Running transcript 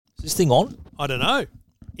Is this thing on? I don't know.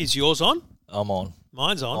 Is yours on? I'm on.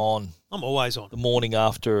 Mine's on. On. I'm always on. The morning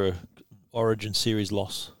after a Origin Series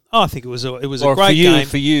loss. Oh, I think it was a Or great game.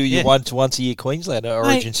 For you, Yeah. you once a year Queensland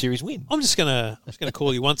Origin Series win. I'm just gonna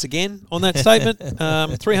call you once again on that statement.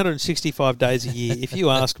 365 days a year. If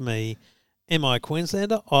you ask me, am I a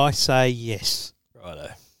Queenslander? I say yes.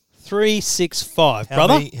 Righto. 365,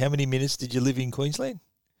 brother. How many minutes did you live in Queensland?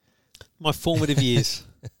 My formative years.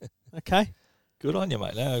 Okay. Good on you,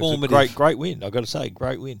 mate. No, it was a Formative. great win. I've got to say,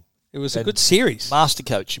 great win. It was a And good series. Master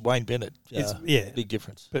coach Wayne Bennett. Yeah. Big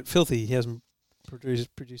difference. But Filthy, he hasn't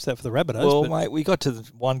produced that for the Rabbitohs. Well, but mate, we got to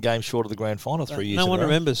one game short of the grand final 3 years ago. no one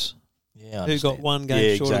remembers Yeah, I who got understand. one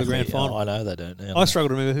game short of the grand Yeah, final. I know they don't. Yeah, I struggle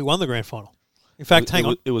to remember who won the grand final. In fact, hang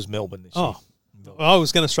on. It was Melbourne this Oh, year. I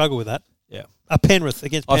was going to struggle with that. Yeah. Penrith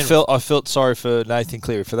against Penrith. I felt sorry for Nathan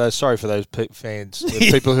Cleary. Sorry for those fans,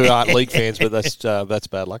 people who aren't league fans, but that's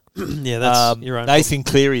bad luck. Yeah, that's your own. Nathan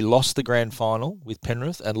Cleary lost the grand final with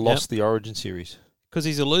Penrith and lost the Origin Series Because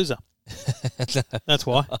he's a loser. That's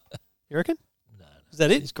why. You reckon? No. Is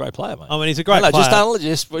that it? He's a great player, mate. I mean, he's a great player.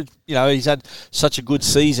 Just he's had such a good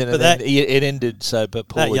season, But and then it ended but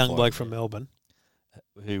poorly. That young for bloke him. from Melbourne,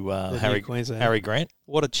 who the Harry new Queensland. Harry Grant.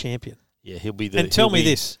 What a champion! Yeah, he'll be And tell me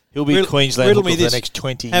this: He'll be Queensland riddle for me the this. next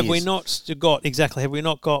 20 years. Have we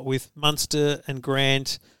not got with Munster and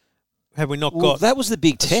Grant? Have we not Well, got that was the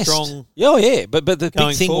big test. strong Oh yeah, but the big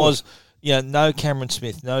going thing forward? was, no Cameron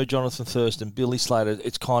Smith, no Jonathan Thurston, Billy Slater.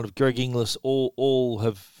 It's kind of Greg Inglis. All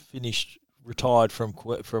have finished retired from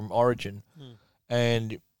Origin,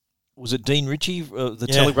 and was it Dean Ritchie, the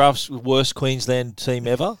Telegraph's worst Queensland team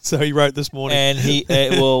ever? So he wrote this morning, And he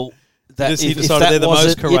He decided they're the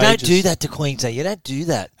most you don't courageous. do that to Queensland. You don't do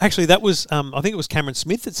that. Actually, that was I think it was Cameron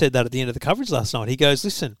Smith that said that at the end of the coverage last night. He goes,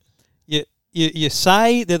 "Listen, you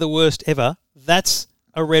say they're the worst ever. That's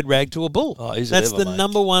a red rag to a bull. Oh, is it That's ever, the mate?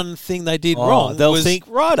 number one thing they did wrong. They'll was think,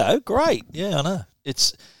 righto, great. Yeah, I know.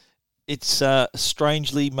 It's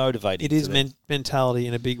strangely motivating. it is to them. mentality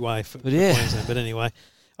in a big way for yeah. Queensland. But anyway,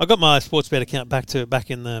 I got my sports bet account back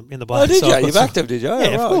in the black. Oh, did so you? I've got You some- backed them, did you? Yeah,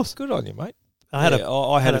 Oh, of right. course. Good on you, mate. I had a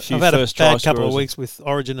few I've had first a bad try couple of scorers weeks with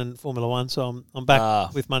Origin and Formula One, so I'm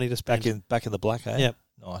back with money to spend. back in the black, eh? Yeah.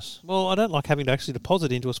 Nice. Well, I don't like having to actually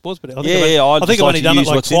deposit into a sports bet. I think I I've only done it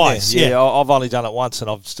like twice. Yeah, I've only done it once, and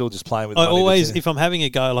I'm still just playing with. I money always, that's in if I'm having a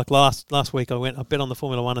go, like last week, I bet on the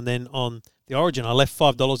Formula One and then on the Origin, I left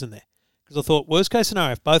 $5 in there because I thought, worst case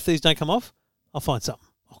scenario, if both these don't come off, I'll find something.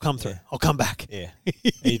 I'll come through. Yeah. I'll come back. Yeah,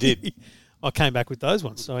 you did. I came back with those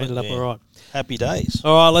ones, so I ended up all right. Happy days.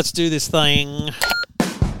 All right, let's do this thing.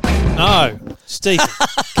 No, Stephen,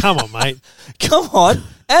 come on, mate. Come on,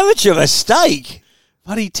 amateur mistake.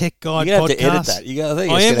 Bloody Tech Guide You're podcast. gonna have to edit that.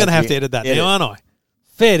 I am going to have to edit that now, aren't I?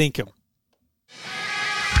 Fair income.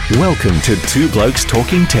 Welcome to Two Blokes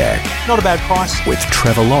Talking Tech Not a bad price. with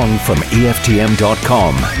Trevor Long from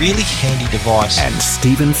EFTM.com Really handy device. and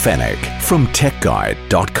Stephen Fennick from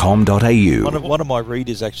TechGuide.com.au. One of my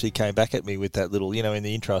readers actually came back at me with that little, in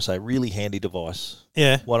the intro I say, really handy device.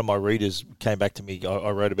 Yeah. One of my readers came back to me. I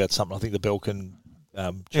wrote about something, I think the Belkin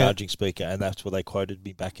charging speaker, and that's where they quoted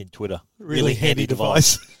me back in Twitter. Really handy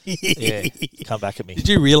device. Yeah, come back at me. Did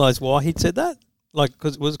you realise why he'd said that? Like,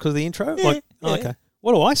 because of the intro? Yeah, Like, yeah. okay.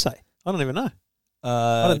 What do I say? I don't even know.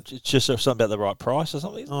 It's just something about the right price or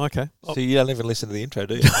something. Oh, okay. So you don't even listen to the intro,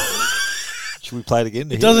 do you? Should we play it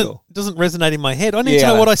again? It doesn't resonate in my head. I need to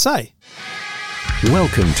know what I say.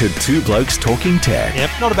 Welcome to Two Blokes Talking Tech Yep.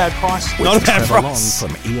 Not a bad price. with Not a bad Trevor price.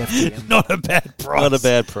 Long from EFTM. Not a bad price. Not a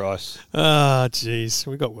bad price. Ah, jeez.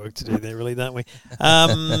 We've got work to do there, really, don't we?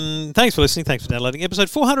 Thanks for listening. Thanks for downloading episode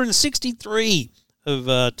 463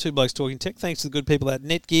 of Two Blokes Talking Tech. Thanks to the good people at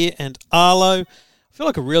Netgear and Arlo. I feel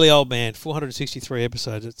like a really old man. 463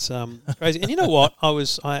 episodes. It's crazy. And you know what? I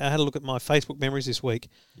had a look at my Facebook memories this week.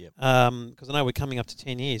 Yep. Because I know we're coming up to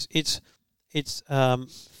 10 years. It's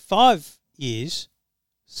 5 years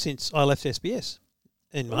since I left SBS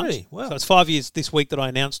in March. Really? Wow. So it's 5 years this week that I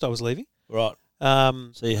announced I was leaving. Right.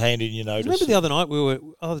 So you handed in your notice. remember the other night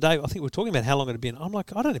the other day, I think we were talking about how long it had been. I'm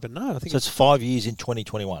like, I don't even know. I think So it's 5 years in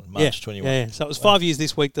 2021, March 21. Yeah. So it was 5 years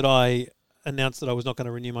this week that I announced that I was not going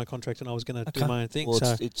to renew my contract and I was going to do my own thing. Well,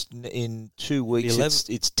 so it's in 2 weeks.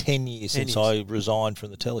 11 It's 10 years 10 since years. I resigned from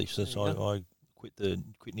the telly. So There you I quit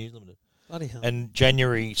News Limited. bloody hell. And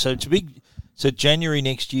January, so it's a big. So January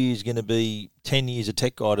next year is going to be 10 years of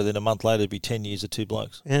Tech Guide, and then a month later it'll be 10 years of Two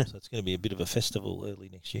Blokes. Yeah. So it's going to be a bit of a festival early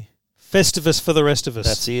next year. Festivus for the rest of us.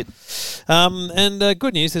 That's it. And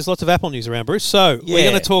good news, there's lots of Apple news around, Bruce. So we're Yeah.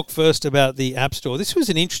 going to talk first about the App Store. This was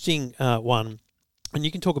an interesting one, and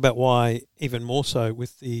you can talk about why even more so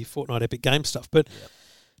with the Fortnite Epic Game stuff. But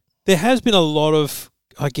there has been a lot of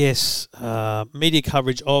I guess, media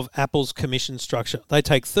coverage of Apple's commission structure. They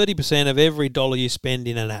take 30% of every dollar you spend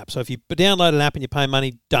in an app. So if you download an app and you pay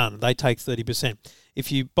money, done. They take 30%.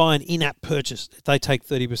 If you buy an in-app purchase, they take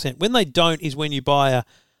 30%. When they don't is when you buy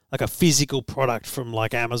a physical product from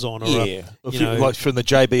like Amazon or like from the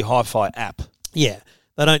JB Hi-Fi app. Yeah.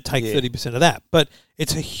 They don't take 30% of that. But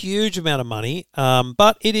it's a huge amount of money.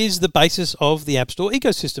 But it is the basis of the App Store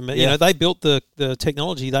ecosystem. Yeah. You know, they built the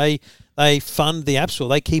technology. They fund the App Store.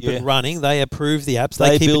 They keep it running. They approve the apps.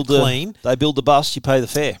 They keep it clean. They build the bus, you pay the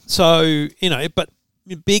fare. So, you know, but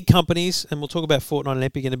big companies, and we'll talk about Fortnite and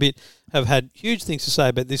Epic in a bit, have had huge things to say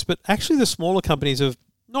about this. But actually the smaller companies have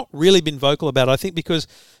not really been vocal about it, I think, because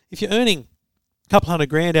if you're earning couple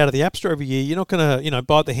 $100,000 out of the App Store every year, you're not going to,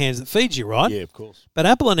 bite the hands that feed you, right? Yeah, of course. But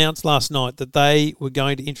Apple announced last night that they were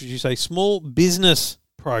going to introduce a small business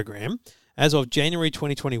program as of January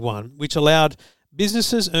 2021, which allowed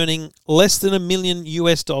businesses earning less than $1 million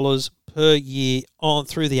per year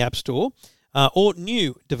through the App Store, or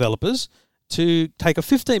new developers to take a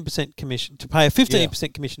 15% commission, to pay a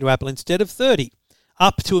 15% commission to Apple instead of 30%.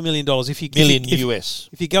 Up to $1 million.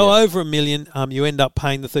 If you go over $1 million, you end up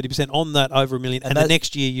paying the 30% on that over $1 million, and the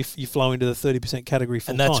next year you flow into the 30% category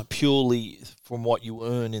full time. And that's purely from what you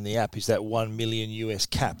earn in the app. Is that $1 million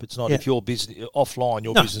cap? It's not if your business offline,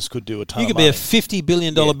 your business could do a ton. You could be a $50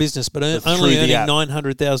 billion business, but only earning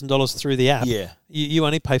 $900,000 through the app. Yeah, you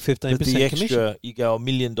only pay 15% but the commission. Extra, you go $1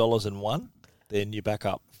 million and one, then you're back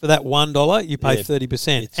up. For that $1, you pay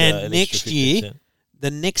 30%, and next year. The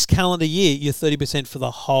next calendar year, you're 30% for the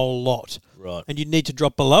whole lot. Right. And you need to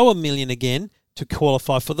drop below $1 million again to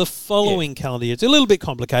qualify for the following calendar year. It's a little bit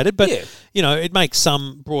complicated, but, it makes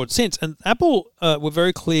some broad sense. And Apple were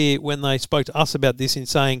very clear when they spoke to us about this in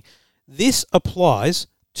saying this applies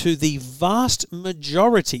to the vast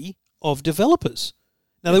majority of developers.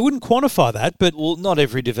 Now, they wouldn't quantify that, but... Well, not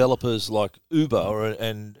every developer's like Uber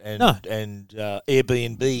and Airbnb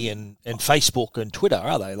and Facebook and Twitter,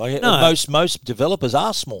 are they? Like most developers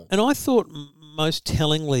are small. And I thought most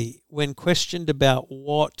tellingly, when questioned about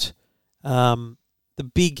what how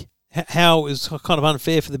it was kind of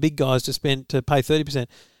unfair for the big guys to pay 30%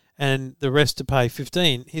 and the rest to pay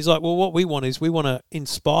 15%, he's like, well, what we want to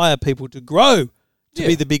inspire people to grow to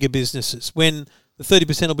be the bigger businesses when... The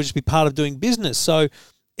 30% will just be part of doing business. So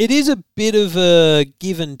it is a bit of a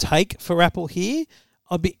give and take for Apple here.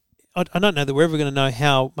 I don't know that we're ever going to know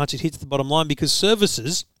how much it hits the bottom line because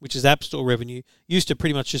services, which is App Store revenue, used to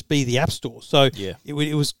pretty much just be the App Store. So it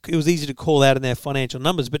was easy to call out in their financial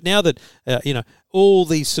numbers. But now that all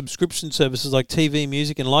these subscription services like TV,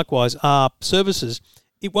 music, and likewise are services,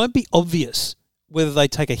 it won't be obvious whether they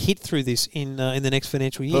take a hit through this in the next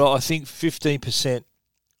financial year. But I think 15%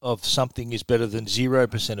 of something is better than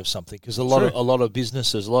 0% of something because a lot of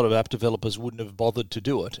businesses, a lot of app developers wouldn't have bothered to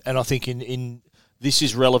do it. And I think in this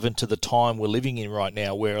is relevant to the time we're living in right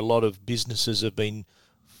now, where a lot of businesses have been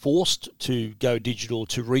forced to go digital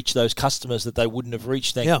to reach those customers that they wouldn't have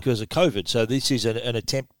reached because of COVID. So this is an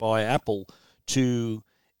attempt by Apple to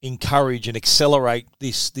encourage and accelerate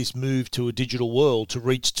this move to a digital world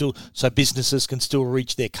so businesses can still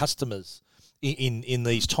reach their customers in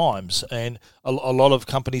these times. And a lot of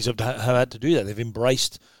companies have had to do that. They've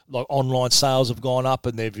embraced, like, online sales have gone up,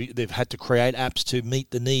 and they've had to create apps to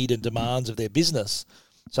meet the need and demands of their business.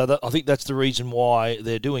 So I think that's the reason why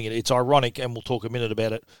they're doing it. It's ironic, and we'll talk a minute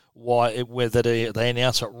about it, whether they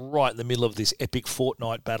announce it right in the middle of this epic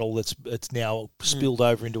Fortnite battle that's now spilled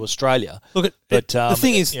over into Australia. Look, the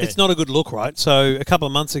thing is, it's not a good look, right? So a couple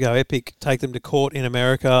of months ago, Epic take them to court in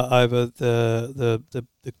America over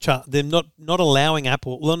they're not allowing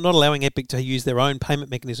Epic to use their own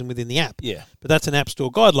payment mechanism within the app. Yeah, but that's an App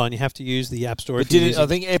Store guideline. You have to use the App Store. But I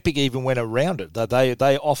think Epic even went around it.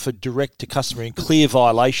 They offered direct to customer in clear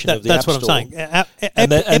violation of the App Store. That's what I'm saying.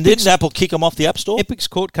 And didn't Apple kick them off the App Store? Epic's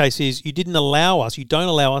court case is you don't allow us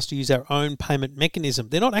to use our own payment mechanism.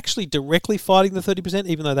 They're not actually directly fighting the 30%,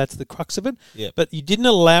 even though that's the crux of it. Yeah. But you didn't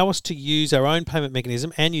allow us to use our own payment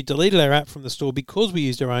mechanism, and you deleted our app from the store because we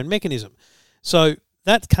used our own mechanism. So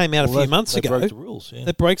that came out a few months ago. They broke the rules. Yeah.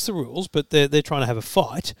 That breaks the rules, but they're trying to have a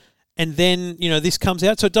fight. And then, this comes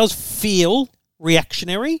out. So it does feel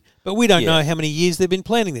reactionary, but we don't know how many years they've been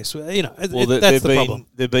planning this. That's the problem.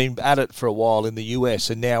 They've been at it for a while in the US,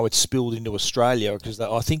 and now it's spilled into Australia because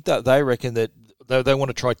I think that they reckon that they want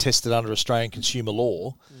to try test it under Australian consumer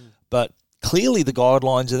law, but clearly the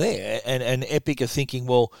guidelines are there, and Epic are thinking,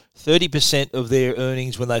 well, 30% of their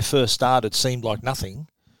earnings when they first started seemed like nothing,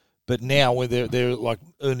 but now when they're like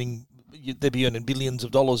earning they'd be earning billions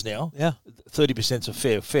of dollars now. Yeah. 30% is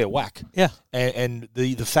a fair whack. Yeah. And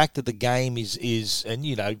the fact that the game is and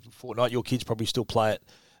Fortnite, your kids probably still play it.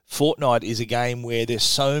 Fortnite is a game where there's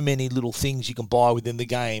so many little things you can buy within the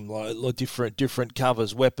game, like different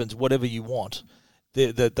covers, weapons, whatever you want.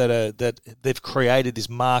 That they've created this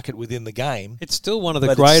market within the game. It's still one of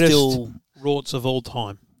the greatest rorts of all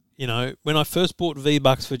time. When I first bought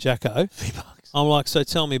V-Bucks for Jacko, I'm like, so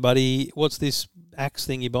tell me, buddy, what's this axe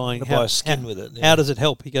thing you're buying? Buy a skin with it. Yeah. How does it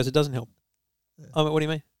help? He goes, it doesn't help. Yeah. I mean, what do you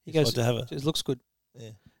mean? He goes, to have it. It looks good.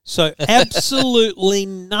 Yeah. So absolutely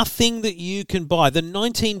nothing that you can buy. The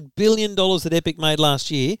 $19 billion that Epic made last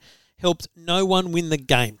year helped no one win the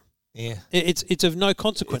game. Yeah. It's of no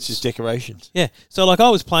consequence. It's just decorations. Yeah. So, I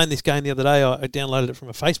was playing this game the other day. I downloaded it from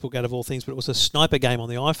a Facebook out of all things, but it was a sniper game on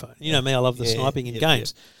the iPhone. You know me, I love the sniping in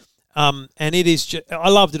games. And it is I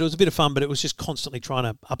loved it. It was a bit of fun, but it was just constantly trying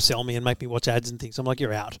to upsell me and make me watch ads and things. I'm like,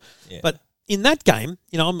 you're out. Yeah. But in that game,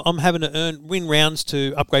 I'm having to win rounds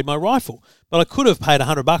to upgrade my rifle. But I could have paid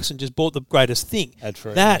 $100 and just bought the greatest thing.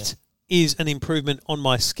 That is an improvement on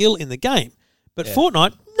my skill in the game. But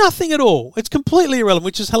Fortnite, nothing at all. It's completely irrelevant,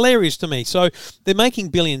 which is hilarious to me. So they're making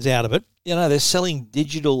billions out of it. They're selling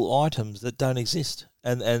digital items that don't exist.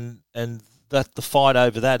 And that the fight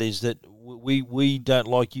over that is that we don't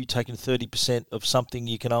like you taking 30% of something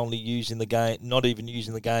you can only use in the game, not even use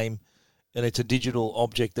in the game, and it's a digital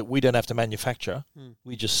object that we don't have to manufacture.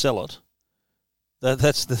 We just sell it.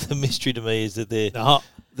 That's the mystery to me, is that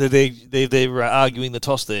they're arguing the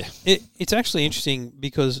toss there. It's actually interesting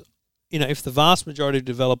because, if the vast majority of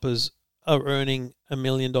developers are earning $1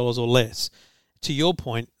 million or less, to your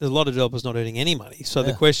point, there's a lot of developers not earning any money. So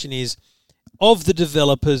the question is, of the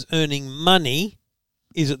developers earning money,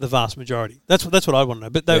 is it the vast majority? That's what I want to know.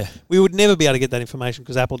 But we would never be able to get that information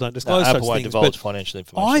because Apple don't disclose such things. Apple won't divulge financial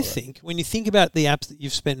information. I think when you think about the apps that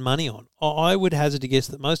you've spent money on, I would hazard to guess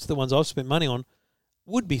that most of the ones I've spent money on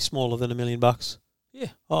would be smaller than $1 million. Yeah.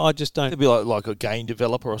 I just don't. It'd be like a game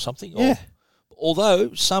developer or something. Yeah.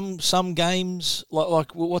 Although some games,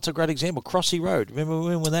 like what's a great example? Crossy Road. Remember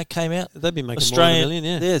when that came out? They'd be making more than $1 million,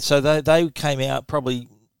 yeah. Yeah, so they came out probably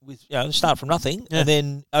with start from nothing, and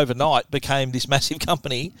then overnight became this massive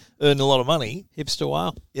company, earning a lot of money. Hipster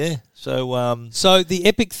wow. Yeah. So so the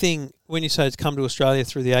Epic thing, when you say it's come to Australia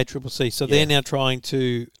through the ACCC, so they're now trying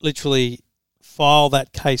to literally file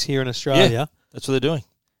that case here in Australia. Yeah, that's what they're doing.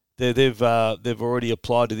 They've already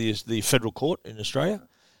applied to the federal court in Australia,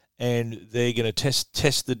 and they're going to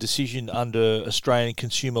test the decision under Australian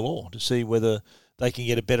consumer law to see whether they can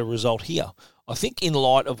get a better result here. I think in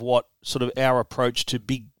light of what sort of our approach to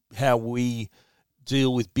how we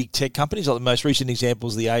deal with big tech companies, like the most recent example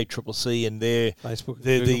is the ACCC and their Facebook,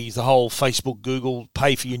 the whole Facebook, Google,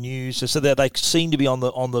 pay for your news, so that they seem to be on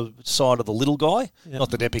the side of the little guy. Yep.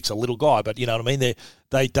 Not that Epic's a little guy, but you know what I mean.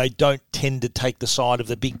 They don't tend to take the side of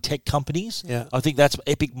the big tech companies. Yeah. I think that's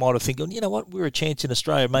Epic might have thinking, you know what, we're a chance in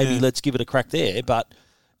Australia, maybe let's give it a crack there. But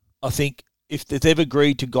I think if they've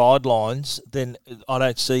agreed to guidelines, then I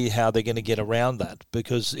don't see how they're going to get around that,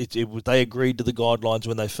 because they agreed to the guidelines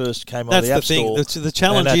when they first came on the App Store. That's the thing. The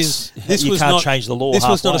challenge is this you was can't not change the law. This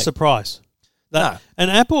halfway. was not a surprise. No.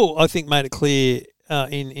 And Apple, I think, made it clear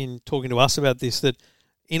in talking to us about this that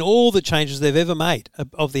in all the changes they've ever made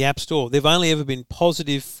of the App Store, they've only ever been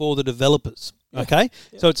positive for the developers. Yeah. Okay?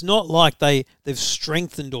 Yeah. So it's not like they've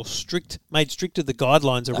strengthened or made stricter the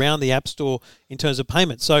guidelines around the App Store in terms of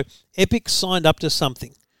payment. So Epic signed up to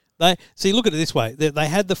something. Look at it this way. They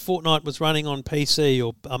had the Fortnite was running on PC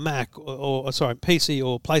or a Mac or PC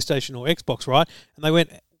or PlayStation or Xbox, right? And they went,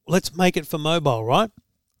 let's make it for mobile, right?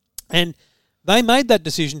 And they made that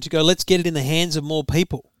decision to go, let's get it in the hands of more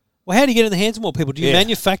people. Well, how do you get it in the hands of more people? Do you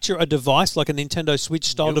manufacture a device like a Nintendo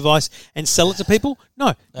Switch-style device and sell it to people?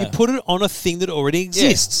 No. You put it on a thing that already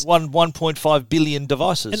exists. 1.5 billion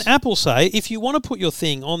devices. And Apple say, if you want to put your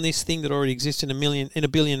thing on this thing that already exists in a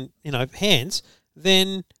billion, hands,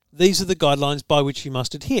 then these are the guidelines by which you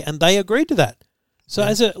must adhere. And they agreed to that. So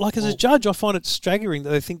as a judge, I find it staggering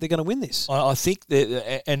that they think they're going to win this. I think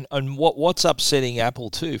that, and what's upsetting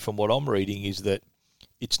Apple too, from what I'm reading, is that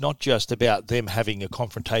it's not just about them having a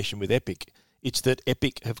confrontation with Epic. It's that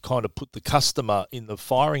Epic have kind of put the customer in the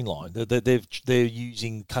firing line. They're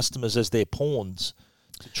using customers as their pawns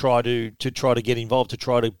to try to get involved, to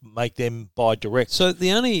try to make them buy direct. So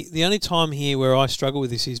the only time here where I struggle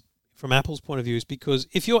with this is from Apple's point of view, is because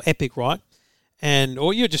if you're Epic, right,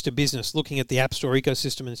 or you're just a business looking at the App Store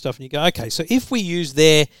ecosystem and stuff, and you go, okay, so if we use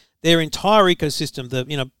their entire ecosystem,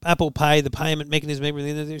 the Apple Pay, the payment mechanism,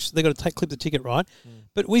 everything, they've got to clip the ticket, right?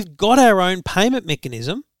 But we've got our own payment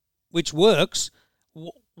mechanism, which works.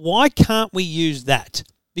 Why can't we use that?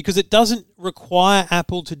 because it doesn't require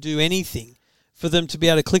Apple to do anything for them to be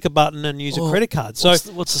able to click a button and use a credit card. So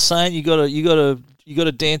what's the saying? You got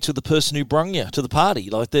to dance with the person who brung you to the party.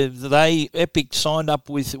 Like Epic signed up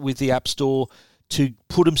with the App Store to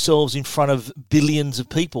put themselves in front of billions of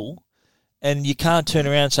people, and you can't turn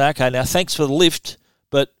around and say, okay, now thanks for the lift,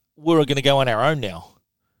 but we're going to go on our own now.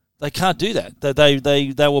 They can't do that.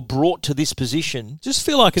 They were brought to this position. Just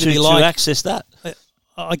feel like to access that.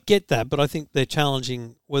 I get that, but I think they're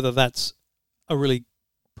challenging whether that's a really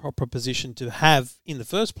proper position to have in the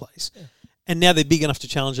first place. Yeah. And now they're big enough to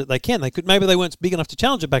challenge it. They can. Maybe they weren't big enough to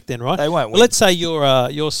challenge it back then, right? They won't. Well, let's say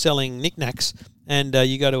you're selling knickknacks, and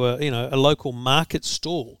you go to a local market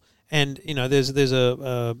stall, and there's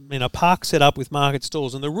a park set up with market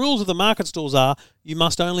stalls, and the rules of the market stalls are you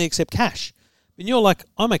must only accept cash. And you're like,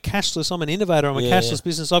 I'm a cashless, I'm an innovator, I'm a cashless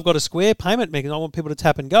business, I've got a Square payment mechanism, I want people to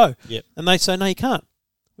tap and go. Yep. And they say, no, you can't.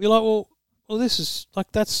 You're like, well, this is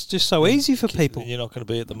like, that's just so easy for people. You're not going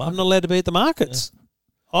to be at the market. I'm not allowed to be at the markets. Yeah.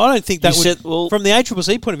 I don't think that from the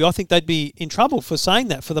ACCC point of view, I think they'd be in trouble for saying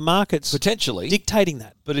that, for the markets potentially dictating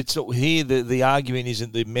that. But it's not here. The argument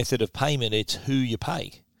isn't the method of payment; it's who you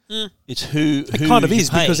pay. It's who. It kind of is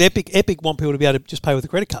pay. Because Epic want people to be able to just pay with a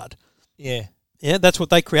credit card. Yeah. Yeah, that's what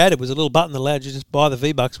they created, was a little button that allowed you to just buy the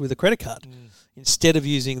V-Bucks with a credit card instead of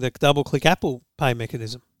using the double-click Apple Pay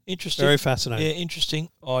mechanism. Interesting. Very fascinating. Yeah, interesting.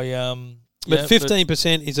 But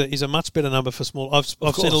 15% is a much better number for small. I've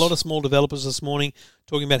seen a lot of small developers this morning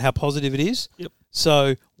talking about how positive it is. Yep.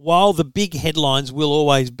 So while the big headlines will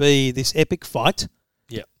always be this epic fight,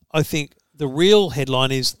 I think the real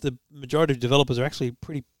headline is the majority of developers are actually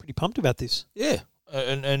pretty pumped about this. Yeah.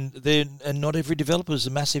 And not every developer is a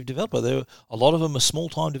massive developer. A lot of them are small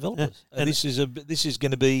time developers, and this is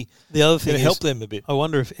going to be the other thing. Help them a bit. I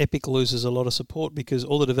wonder if Epic loses a lot of support because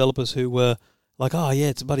all the developers who were like, oh yeah,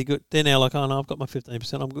 it's bloody good, they're now like, oh no, I've got my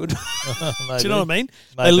 15%, I'm good. Do you know what I mean?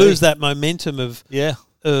 Maybe. They lose that momentum of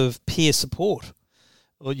peer support.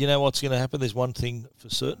 Well, you know what's going to happen? There's one thing for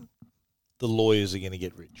certain: the lawyers are going to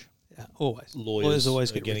get rich. Yeah, always. Lawyers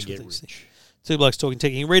always are going to get rich. Two Blokes Talking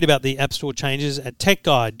Tech. You can read about the App Store changes at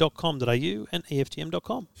techguide.com.au and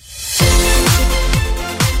EFTM.com.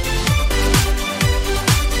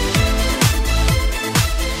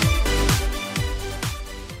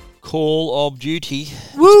 Call of Duty.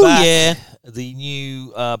 Woo, yeah. The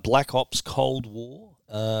new Black Ops Cold War.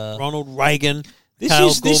 Ronald Reagan.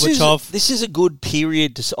 This is a good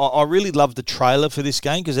period. I really love the trailer for this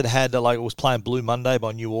game because it had it was playing Blue Monday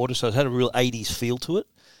by New Order, so it had a real 80s feel to it.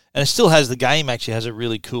 And it still has, the game actually has a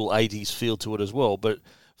really cool 80s feel to it as well. But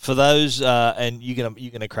for those, and you're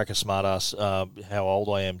gonna crack a smart ass how old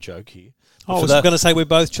I am joke here. I was going to say we're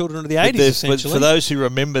both children of the 80s, essentially. But for those who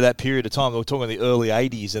remember that period of time, we're talking the early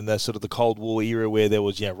 80s and the sort of the Cold War era where there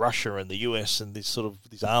was Russia and the US and this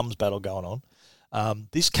arms battle going on.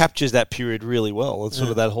 This captures that period really well. It's sort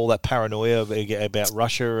of that paranoia about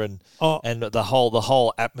Russia and the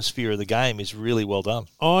whole atmosphere of the game is really well done.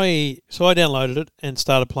 I downloaded it and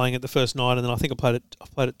started playing it the first night, and then I think I've played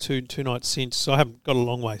it two nights since. So I haven't got a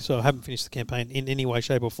long way. So I haven't finished the campaign in any way,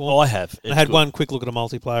 shape, or form. Oh, I have. I had one quick look at a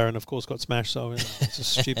multiplayer, and of course got smashed. So it's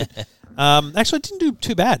just stupid. Actually, I didn't do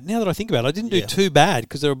too bad. Now that I think about it, I didn't do too bad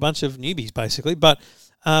because there were a bunch of newbies basically. But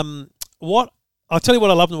I'll tell you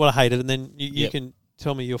what I loved and what I hated, and then you can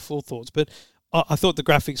tell me your full thoughts. But I thought the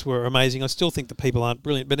graphics were amazing. I still think the people aren't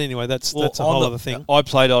brilliant. But anyway, that's a whole other thing. I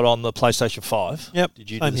played it on the PlayStation 5. Yep.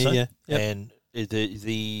 Did you do the same? Yeah. Yep. And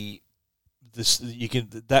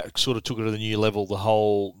that sort of took it to the new level. The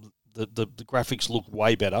graphics look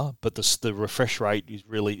way better, but the refresh rate is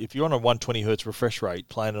really, if you're on a 120 hertz refresh rate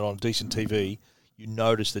playing it on a decent TV, you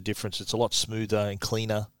notice the difference. It's a lot smoother and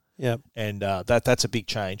cleaner. Yeah, and that's a big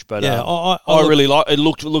change. But I really like it.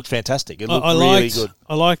 Looked fantastic. It looked really good.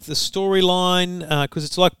 I liked the storyline because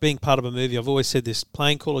it's like being part of a movie. I've always said this: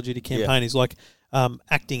 playing Call of Duty campaign is like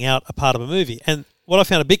acting out a part of a movie. And what I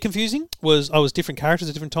found a bit confusing was I was different characters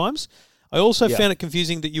at different times. I also found it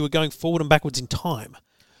confusing that you were going forward and backwards in time.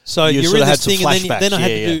 So you're in this thing, and then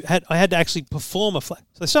I had to actually perform a. So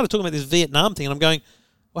they started talking about this Vietnam thing, and I'm going,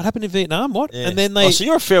 "What happened in Vietnam? What?" Yeah. And then so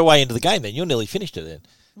you're a fair way into the game. Then you're nearly finished it. Then.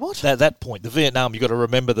 What? At that point, the Vietnam, you got to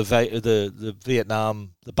remember the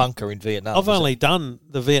Vietnam, the bunker in Vietnam. I've only done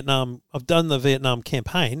the Vietnam. I've done the Vietnam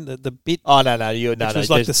campaign. The bit. Oh no, which was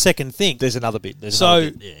like the second thing. There's another bit.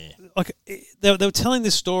 Like they were telling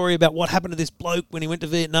this story about what happened to this bloke when he went to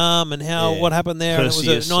Vietnam and what happened there, Perseus, and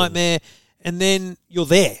it was a nightmare. And then you're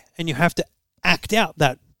there, and you have to act out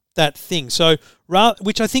that thing. So,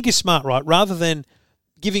 which I think is smart, right? Rather than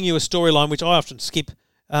giving you a storyline, which I often skip.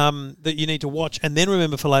 That you need to watch and then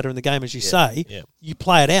remember for later in the game, as you say, you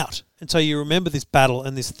play it out. and so you remember this battle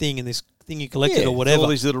and this thing you collected or whatever. All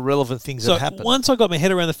these little relevant things So that happen. once I got my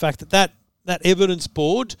head around the fact that evidence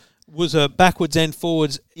board was a backwards and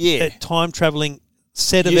forwards time travelling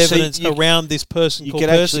set of evidence around this person called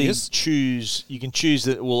Perseus. You can choose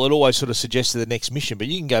that. Well, it always sort of suggests the next mission, but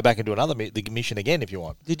you can go back and do the mission again if you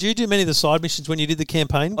want. Did you do many of the side missions when you did the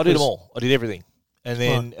campaign? I did them all. I did everything. And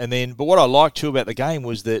then, but what I liked too about the game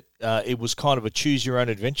was that it was kind of a choose your own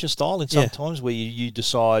adventure style in sometimes where you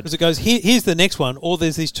decide. Because it goes, here's the next one, or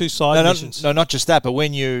there's these two side missions. No, not just that, but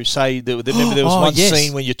when you say, remember there was one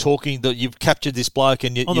scene when you're talking that you've captured this bloke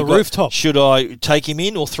and on the rooftop. Should I take him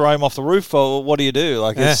in or throw him off the roof, or what do you do?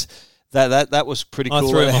 Like it's that was pretty cool.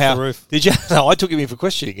 I threw him off the roof. Did you? No, I took him in for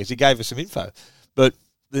questioning because he gave us some info. But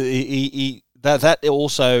that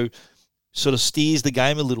also sort of steers the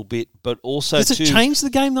game a little bit, but also does it change the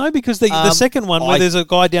game though? Because the second one where there's a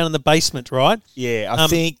guy down in the basement, right? Yeah, I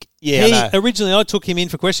think. Originally I took him in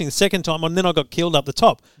for questioning the second time, and then I got killed up the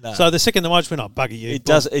top. No. So the second time I just went, bugger you. It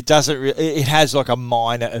doesn't. It has like a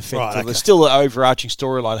minor effect. Right, okay. There's still an overarching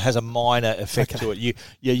storyline. It has a minor effect to it.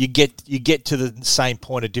 You get to the same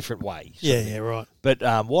point a different way. Yeah, right. But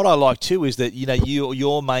what I like too is that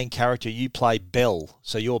your main character, you play Bell,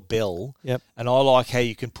 so you're Bell. Yep. And I like how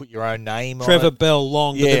you can put your own name on it. Trevor Bell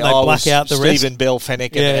Long, but then they black out the rest. Stephen Bell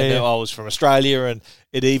Fennick, and I was from Australia, and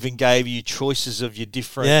it even gave you choices of your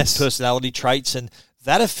different personality traits, and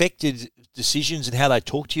that affected decisions and how they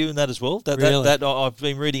talk to you and that as well. That I've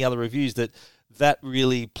been reading other reviews that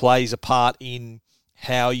really plays a part in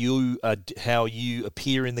how you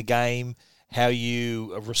appear in the game, how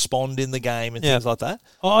you respond in the game and things like that.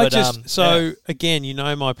 Again,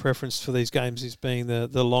 my preference for these games is being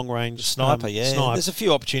the long range sniper. There's a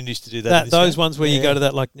few opportunities to do that. Those ones where you go to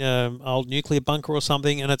that old nuclear bunker or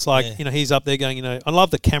something, and it's like he's up there going. I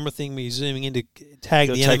love the camera thing where you're zooming in to tag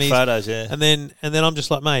the enemies, take photos, and then I'm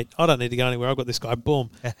just like, mate, I don't need to go anywhere. I've got this guy. Boom,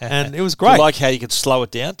 and it was great. I like how you can slow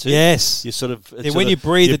it down too. Yes, you sort of when you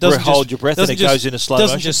breathe, it doesn't hold your breath and it goes in a slow motion. It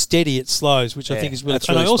doesn't just steady; it slows, which I think is really.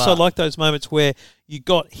 And I also like those moments where you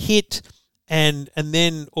got hit and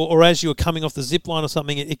then or as you were coming off the zip line or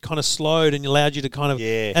something, it kind of slowed and allowed you to kind of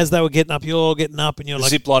as they were getting up, you're getting up and you're the like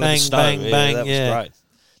zip line bang, in the snow. bang, bang. That was great.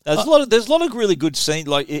 Now, there's a lot of really good scenes.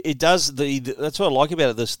 Like it does that's what I like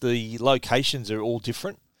about it. The locations are all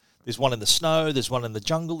different. There's one in the snow. There's one in the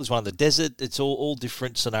jungle. There's one in the desert. It's all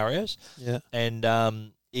different scenarios. Yeah, and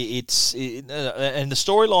and the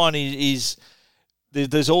storyline is.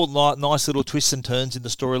 There's all nice little twists and turns in the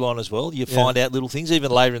storyline as well. You find out little things. Even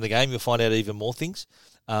later in the game, you'll find out even more things.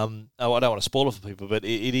 I don't want to spoil it for people, but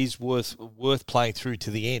it is worth playing through to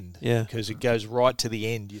the end. Yeah. Because it goes right to the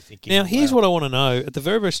end. You're thinking. Now, here's what I want to know. At the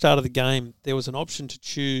very, very start of the game, there was an option to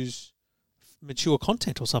choose mature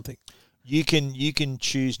content or something. You can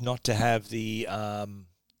choose not to have the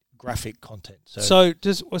graphic content.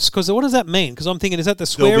 Because what does that mean? Because I'm thinking, is that the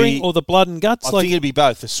swearing or the blood and guts? I think it'd be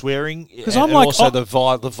both the swearing and also the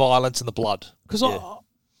violence and the blood. Because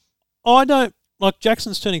I don't like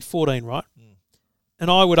Jackson's turning 14, right?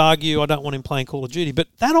 And I would argue I don't want him playing Call of Duty, but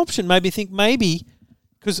that option made me think maybe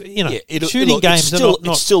because shooting games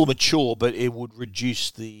it's still mature, but it would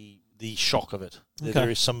reduce the shock of it. Okay.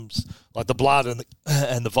 There is some like the blood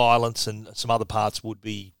and the violence and some other parts would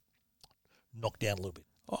be knocked down a little bit.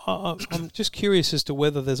 I'm just curious as to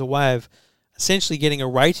whether there's a way of essentially getting a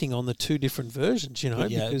rating on the two different versions,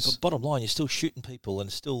 because but bottom line, you're still shooting people and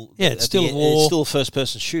it's still war. It's still a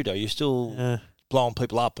first-person shooter. You're still blowing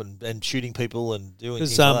people up and shooting people and doing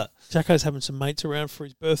things like that. Jacko's having some mates around for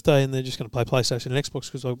his birthday and they're just going to play PlayStation and Xbox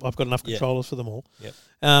because I've got enough controllers for them all. Yep.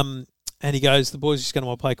 And he goes, the boys are just going to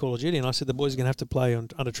want to play Call of Duty. And I said, the boys are going to have to play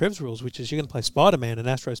under Trev's rules, which is you're going to play Spider-Man and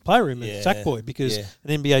Astro's Playroom and Sackboy because an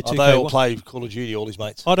NBA 2K... They all play Call of Duty, all his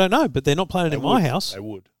mates. I don't know, but they're not playing it in my house. They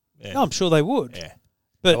would. Yeah. No, I'm sure they would. Yeah.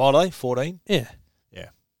 But are they? 14? Yeah. Yeah.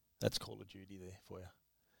 That's Call of Duty there for you.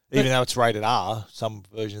 Even though it's rated R, some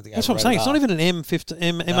version of the game that's what I'm saying. It's not even an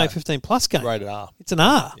MA15 plus game. Rated R. It's an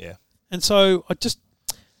R. Yeah. And so I just...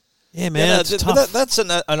 Yeah, man, it's tough.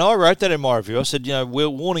 And I wrote that in my review. I said, we're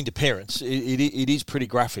warning to parents. It is pretty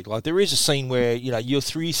graphic. Like there is a scene where you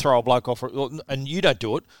throw a bloke off, and you don't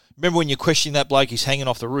do it. Remember when you're questioning that bloke? He's hanging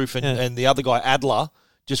off the roof, and the other guy Adler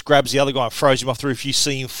just grabs the other guy and throws him off the roof. You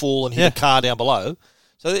see him fall and hit a car down below.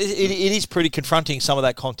 So it is pretty confronting, some of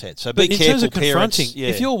that content. So be careful, in terms of parents. Confronting,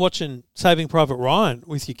 if you're watching Saving Private Ryan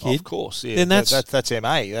with your kid, of course, then that's MA.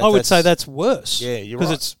 I would say that's worse. Yeah, you're right.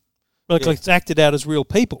 Because it's like it's acted out as real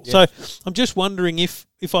people. Yeah. So I'm just wondering if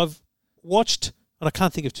I've watched, and I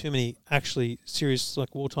can't think of too many actually serious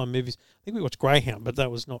like wartime movies. I think we watched Greyhound, but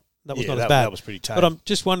that was not as bad. That was pretty tame. But I'm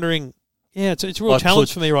just wondering it's a real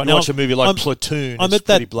challenge for me right now. Watch a movie like Platoon. I'm it's at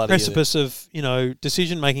pretty that bloody, precipice of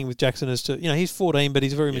decision making with Jackson as to he's 14, but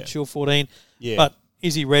he's a very mature 14. Yeah. But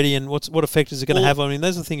is he ready, and what effect is it going to have on him?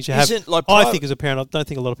 Those are the things you have. I think as a parent, I don't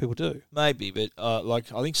think a lot of people do. Maybe, but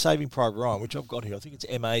I think Saving Private Ryan, which I've got here, I think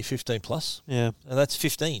it's MA 15 plus. Yeah, and that's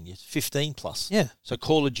 15. It's 15 plus. Yeah. So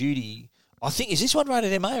Call of Duty. Is this one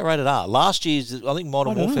rated MA or rated R? Last year's, I think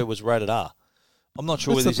Modern Warfare was rated R. I'm not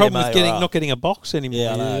sure whether it's the problem MA with or R. not getting a box anymore.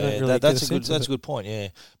 Yeah, I know, that's a good point. Yeah,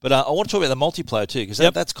 but I want to talk about the multiplayer too, because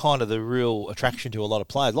that's kind of the real attraction to a lot of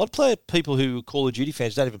players. A lot of people who are Call of Duty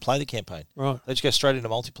fans don't even play the campaign. Right. They just go straight into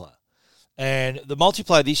multiplayer. And the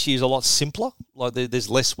multiplayer this year is a lot simpler. Like there's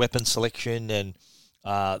less weapon selection, and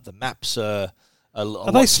the maps are a lot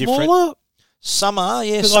they different. smaller? Some are,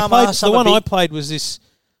 yeah. The one I played was this.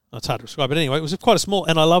 It's hard to describe, but anyway, it was quite a small,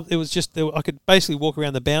 and I loved. It was just I could basically walk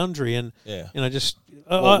around the boundary, and just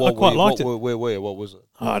I quite liked it. Where? What was it?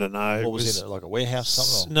 I don't know. What was in it? Like a warehouse,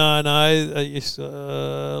 something? No. It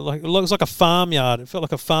was like a farmyard. It felt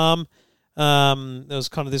like a farm. There was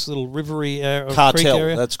kind of this little rivery Cartel. creek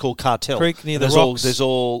area. That's called Cartel. Creek near the rocks. There's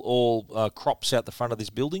all crops out the front of this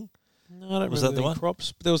building. No, I don't remember the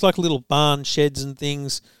crops. But there was like little barn sheds and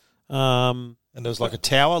things. And there was like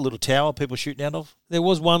a little tower people shooting out of. There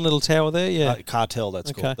was one little tower there, yeah. Cartel,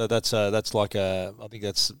 that's okay. called. That's like I think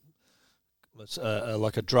that's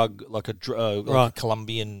like a drug, like a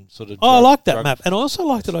Colombian sort of. I like that map, and I also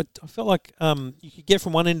liked it. I felt like you could get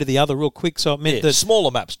from one end to the other real quick, so it meant that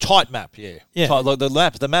smaller maps, tight map, yeah. Tight, like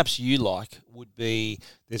the maps you like would be.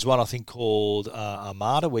 There's one I think called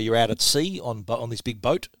Armada, where you're out at sea on this big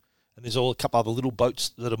boat, and there's a couple other little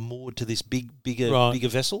boats that are moored to this bigger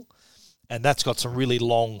vessel. And that's got some really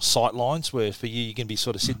long sight lines where for you can be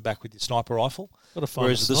sort of sitting back with your sniper rifle.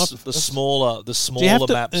 Whereas the smaller do you have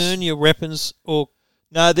maps. To earn your weapons or?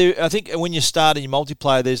 No, I think when you start in your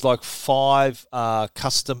multiplayer, there's like 5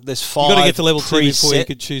 custom. There's 5. You got to get to level 2 before you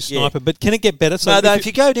could choose sniper. Yeah. But can it get better? So if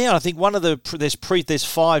you go down, I think one of the there's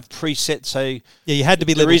 5 presets. So you had to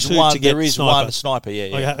be level 2 to get there is sniper. One sniper.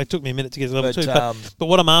 Yeah. It took me a minute to get to level 2. But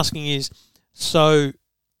what I'm asking is, so.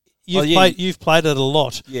 You've played it a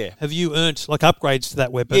lot. Yeah. Have you earned like upgrades to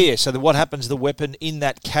that weapon? Yeah. So what happens? The weapon in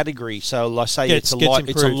that category. So let's say it's a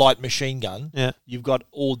light machine gun. Yeah. You've got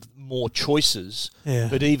more choices. Yeah.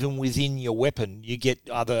 But even within your weapon, you get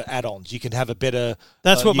other add-ons. You can have a better.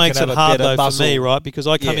 That's what makes it hard though muzzle. for me, right? Because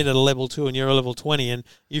I come in at a level 2 and you're a level 20, and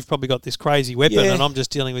you've probably got this crazy weapon, and I'm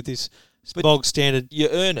just dealing with this. Bog standard. You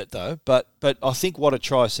earn it though, but I think what it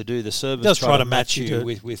tries to do, the service does try to match you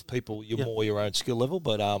with people your own skill level,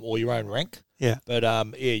 but or your own rank. Yeah. But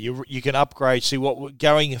you can upgrade. See what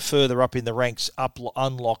going further up in the ranks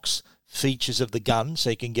unlocks features of the gun,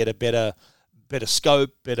 so you can get a better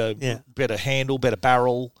scope, better handle, better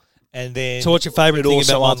barrel, and then. So what's your favourite thing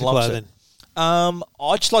about multiplayer then?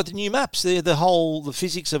 I just like the new maps. The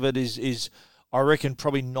physics of it is. I reckon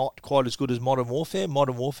probably not quite as good as Modern Warfare.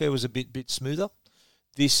 Modern Warfare was a bit smoother.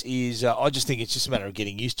 This is, I just think it's just a matter of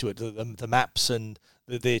getting used to it. The maps and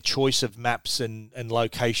their choice of maps and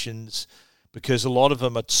locations, because a lot of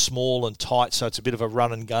them are small and tight, so it's a bit of a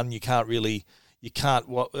run and gun.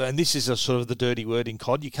 And this is a sort of the dirty word in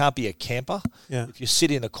COD. You can't be a camper. Yeah. If you sit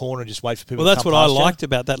in a corner and just wait for people. Well, that's to come what I past liked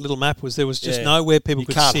about that little map was there was just nowhere people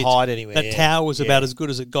could sit. You can't hide anywhere. That tower was about as good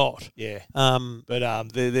as it got. Yeah. But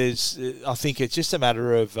there's. I think it's just a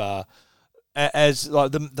matter of. As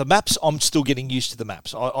like the maps, I'm still getting used to the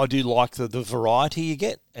maps. I do like the variety you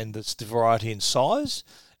get, and the variety in size.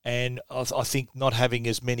 And I think not having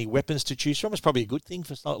as many weapons to choose from is probably a good thing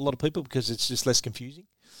for a lot of people, because it's just less confusing.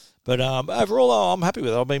 But overall, I'm happy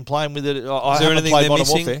with it. I've been playing with it. Is there anything they're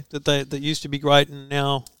missing that used to be great and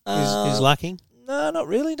now is lacking? No, not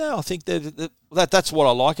really. No, I think that's what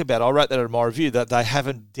I like about it. I wrote that in my review, that they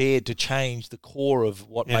haven't dared to change the core of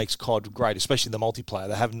what makes COD great, especially the multiplayer.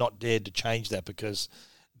 They have not dared to change that, because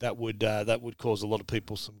that would cause a lot of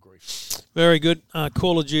people some grief. Very good.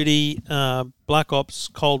 Call of Duty Black Ops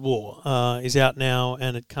Cold War is out now,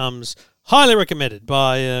 and it comes highly recommended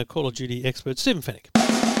by Call of Duty expert Stephen Fennick.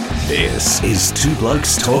 This is Two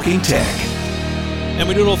Blokes Talking Tech. And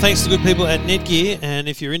we do it all thanks to the good people at Netgear. And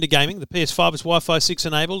if you're into gaming, the PS5 is Wi-Fi 6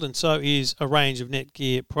 enabled, and so is a range of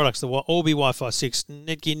Netgear products that will all be Wi-Fi 6.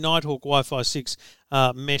 Netgear Nighthawk Wi-Fi 6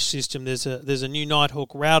 mesh system. There's a new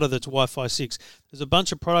Nighthawk router that's Wi-Fi 6. There's a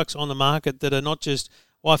bunch of products on the market that are not just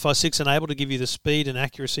Wi-Fi 6 enabled to give you the speed and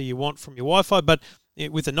accuracy you want from your Wi-Fi, but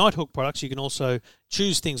with the Nighthawk products, you can also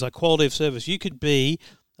choose things like quality of service. You could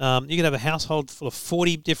have a household full of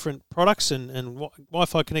 40 different products and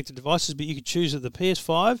Wi-Fi connected devices, but you could choose that the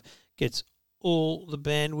PS5 gets all the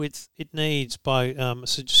bandwidth it needs by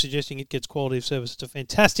suggesting it gets quality of service. It's a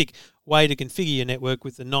fantastic way to configure your network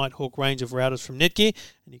with the Nighthawk range of routers from Netgear,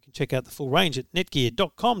 and you can check out the full range at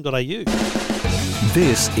netgear.com.au.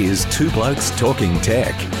 This is Two Blokes Talking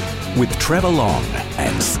Tech with Trevor Long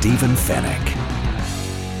and Stephen Fennick.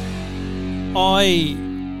 I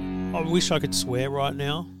wish I could swear right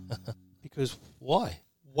now because Why?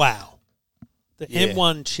 wow, the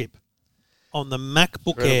M1 chip on the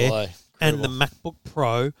MacBook Incredible, Air eh? and the MacBook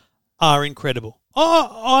Pro are incredible.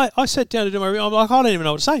 I sat down to do my review. I'm like, I don't even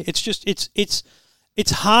know what to say. It's just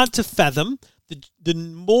it's hard to fathom the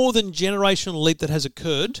more than generational leap that has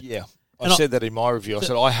occurred. Yeah. I And said that in my review. I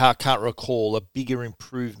said I can't recall a bigger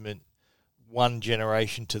improvement one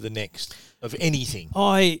generation to the next of anything.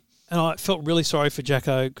 I felt really sorry for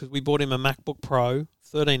Jacko because we bought him a MacBook Pro,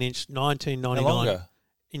 13-inch, How long $19.99 ago?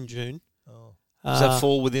 in June. Does that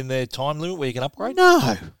fall within their time limit where you can upgrade?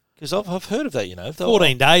 No. Because I've heard of that, you know.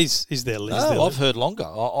 14 days is their list. No, I've heard longer.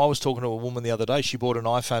 I was talking to a woman the other day. She bought an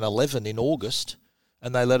iPhone 11 in August,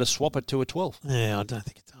 and they let us swap it to a 12. Yeah, I don't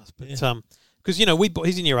think it does. But because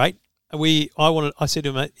he's in year 8. I said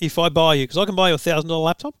to him, if I buy you, because I can buy you $1,000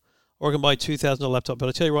 laptop, or I can buy you $2,000 laptop. But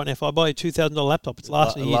I tell you right now, if I buy you $2,000 laptop, it's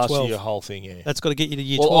lasting year 12. Your whole thing, yeah. That's got to get you to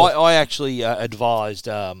year 12. 12. I actually advised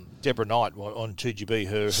Deborah Knight on 2GB,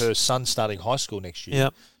 her son's starting high school next year.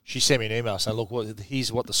 Yep. She sent me an email saying, look,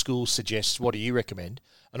 here's what the school suggests. What do you recommend?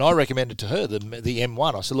 And I recommended to her the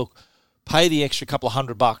M1. I said, look, pay the extra couple of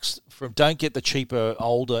 $100 don't get the cheaper,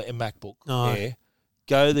 older MacBook Air.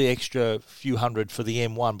 Go the extra few hundred for the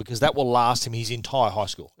M1 because that will last him his entire high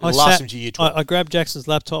school. It'll last him to year 12. I grabbed Jackson's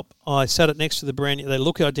laptop. I sat it next to the brand new. They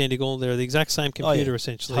look identical. They're the exact same computer,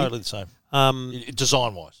 essentially. Totally the same.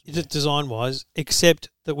 Design-wise. Design-wise, except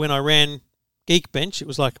that when I ran Geekbench, it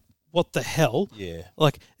was like, what the hell? Yeah.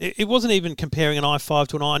 Like, it wasn't even comparing an i5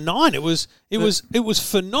 to an i9. It was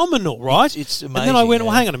phenomenal, right? It's amazing. And then I went,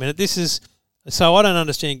 well, hang on a minute. This is... So I don't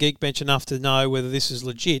understand Geekbench enough to know whether this is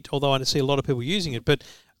legit, although I see a lot of people using it. But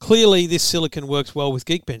clearly this silicon works well with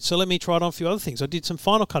Geekbench. So let me try it on a few other things. I did some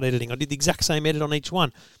Final Cut editing. I did the exact same edit on each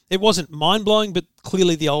one. It wasn't mind-blowing, but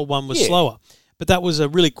clearly the old one was slower. But that was a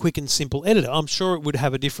really quick and simple editor. I'm sure it would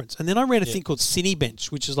have a difference. And then I ran a thing called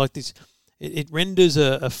Cinebench, which is like this... It renders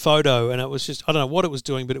a photo, and it was just... I don't know what it was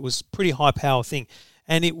doing, but it was a pretty high-power thing.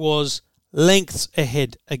 And it was... lengths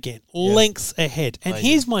ahead again. Lengths ahead. And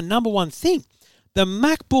here's my number one thing. The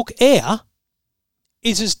MacBook Air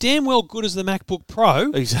is as damn well good as the MacBook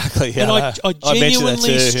Pro. Exactly. Yeah. And I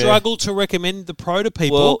genuinely struggle to recommend the Pro to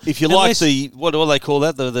people. Well, if you like what do they call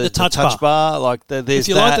that? The touch bar. Like there's if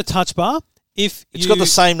you like the touch bar, it's got the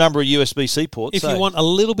same number of USB-C ports. If you want a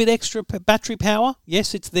little bit extra battery power,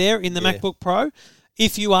 yes, it's there in the MacBook Pro.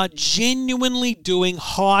 If you are genuinely doing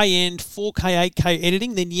high-end 4K, 8K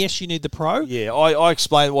editing, then yes, you need the Pro. Yeah, I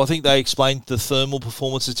explained. Well, I think they explained the thermal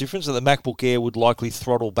performance is different. So the MacBook Air would likely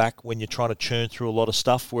throttle back when you're trying to churn through a lot of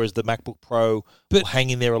stuff, whereas the MacBook Pro will hang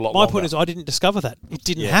in there a lot longer. My point is I didn't discover that. It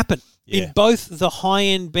didn't happen. Yeah. In both the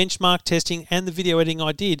high-end benchmark testing and the video editing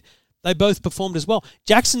I did, they both performed as well.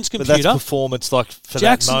 Jackson's computer... But that's performance like for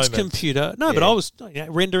Jackson's that moment. Computer... No, but I was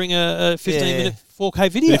rendering a 15-minute 4K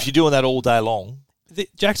video. But if you're doing that all day long...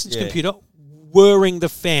 Jackson's computer whirring the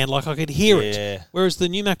fan like I could hear it. Yeah. Whereas the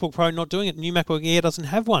new MacBook Pro not doing it. The new MacBook Air doesn't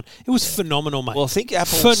have one. It was phenomenal, mate. Well, I think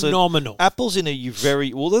Apple's in a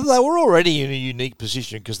very... Well, they were already in a unique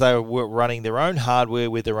position because they were running their own hardware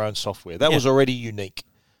with their own software. That was already unique.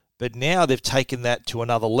 But now they've taken that to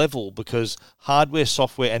another level because hardware,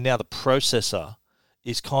 software, and now the processor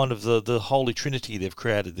is kind of the holy trinity they've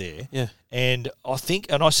created there. Yeah. And I think,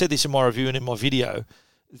 and I said this in my review and in my video,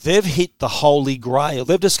 they've hit the holy grail.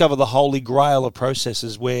 They've discovered the holy grail of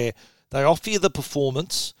processors where they offer you the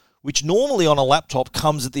performance, which normally on a laptop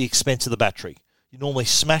comes at the expense of the battery. You normally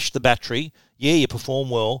smash the battery. Yeah, you perform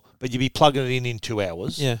well, but you'd be plugging it in 2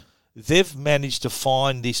 hours. Yeah. They've managed to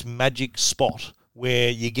find this magic spot where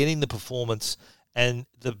you're getting the performance and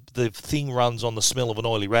the thing runs on the smell of an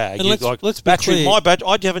oily rag. And let's be clear. My battery,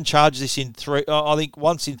 I haven't charged this in I think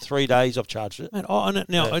once in 3 days I've charged it. Mate,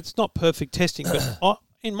 it's not perfect testing, but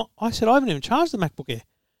I said I haven't even charged the MacBook Air.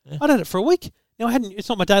 Yeah. I'd had it for a week. Now it's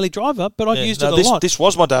not my daily driver, but I've used it a lot. This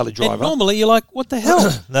was my daily driver. And normally you're like, what the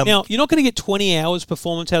hell? Now you're not going to get 20 hours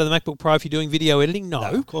performance out of the MacBook Pro if you're doing video editing. No,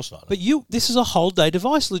 of course not. But this is a whole day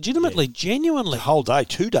device, legitimately, genuinely. A whole day,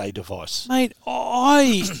 2-day device, mate.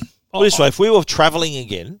 Put this way, if we were travelling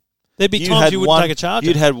again, there'd be times you wouldn't take a charger.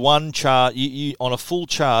 You'd had one charge. You on a full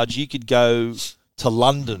charge, you could go to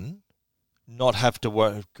London, not have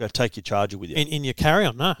to take your charger with you in your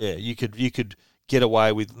carry-on. No, yeah, you could get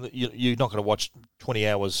away with. You're not going to watch 20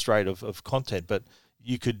 hours straight of content, but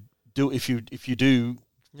you could if you do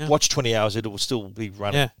watch 20 hours, it will still be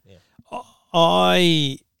running.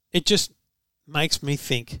 It just makes me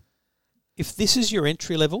think, if this is your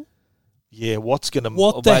entry level, what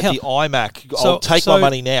the hell? The iMac? I'll take my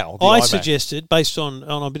money now. I iMac. Suggested, based on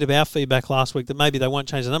a bit of our feedback last week, that maybe they won't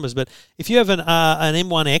change the numbers. But if you have an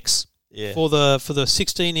M1X for the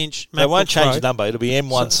 16-inch MacBook they won't change Pro, the number. It'll be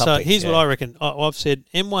M1 something. So here's what I reckon. I've said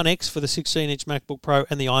M1X for the 16-inch MacBook Pro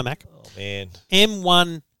and the iMac. Oh man.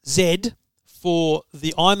 M1Z for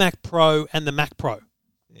the iMac Pro and the Mac Pro.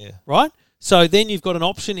 Yeah. Right. So then you've got an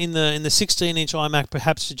option in the 16-inch iMac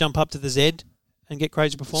perhaps to jump up to the Z and get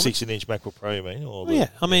crazy performance. 16-inch MacBook Pro, you mean?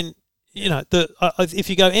 I mean, if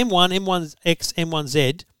you go M1, M1X,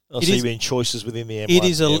 M1Z, so you've been choices within the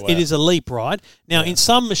M1. It is a leap, right? Now, in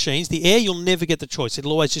some machines, the Air, you'll never get the choice.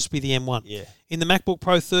 It'll always just be the M1. Yeah. In the MacBook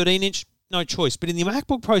Pro 13-inch, no choice. But in the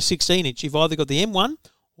MacBook Pro 16-inch, you've either got the M1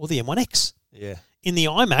 or the M1X. Yeah. In the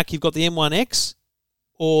iMac, you've got the M1X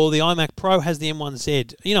or the iMac Pro has the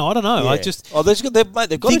M1Z. I don't know. Yeah. I just they've got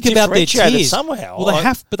to differentiate it somehow. Well, they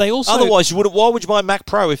have, but they also otherwise why would you buy a Mac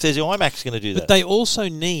Pro if there's an iMac's going to do that? But they also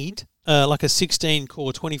need like a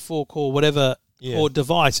 16-core, 24-core, whatever core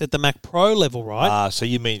device at the Mac Pro level, right? So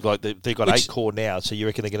you mean like they've got 8-core now, so you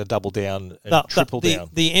reckon they're going to double down and triple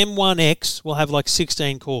down? The M1X will have like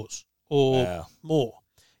 16 cores or more.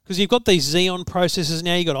 Because you've got these Xeon processors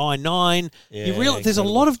now, you've got i9. You realize there's a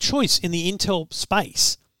lot of choice in the Intel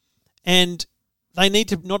space. And they need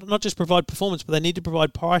to not just provide performance, but they need to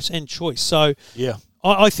provide price and choice. So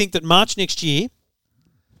I think that March next year,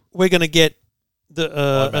 we're going to get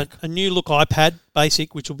a new look iPad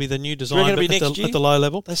Basic, which will be the new design but at the low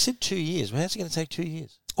level. They said 2 years. How's it going to take 2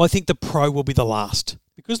 years? I think the Pro will be the last.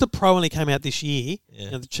 Because the Pro only came out this year,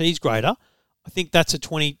 the cheese grater, I think that's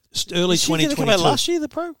early 2022. Come out last year, the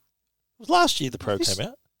Pro? It was last year the Pro came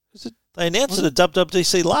out. They announced it at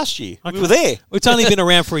WWDC last year. Okay. We were there. It's only been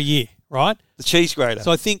around for a year, right? The cheese grater.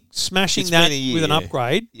 So I think smashing that with an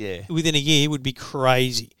upgrade within a year would be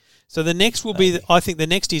crazy. So the next will be, I think the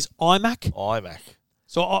next is iMac.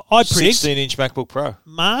 So I predict 16-inch MacBook Pro.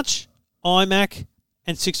 March, iMac,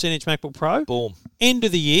 and 16-inch MacBook Pro. Boom. End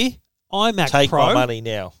of the year, iMac Take Pro. my money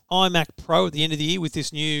now. iMac Pro at the end of the year with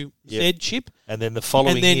this new Z chip. And then the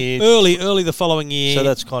following year. Early the following year. So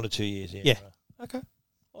that's kind of 2 years. Yeah. Right. Okay.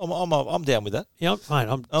 I'm down with that. Yeah, mate.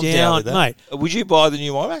 I'm down with that. Mate. Would you buy the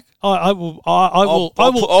new iMac? I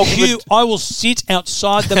will sit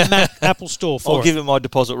outside the Mac Apple store for I'll give it my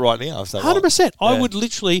deposit right now. 100%. I would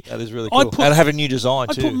literally. That is really cool. And have a new design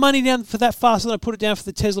too. I'd put money down for that faster than I put it down for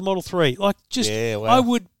the Tesla Model 3. I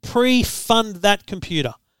would pre-fund that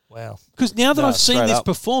computer. Wow. Because now that I've seen this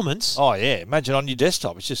performance... Oh, yeah. Imagine on your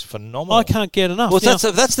desktop. It's just phenomenal. I can't get enough. Well,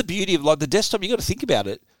 that's the beauty of the desktop. You've got to think about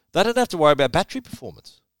it. They don't have to worry about battery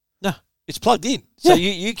performance. No. It's plugged in. So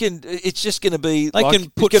you can... It's just going to be... They can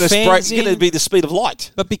put fans in. It's going to be the speed of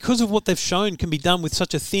light. But because of what they've shown can be done with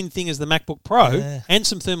such a thin thing as the MacBook Pro and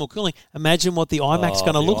some thermal cooling, imagine what the iMac's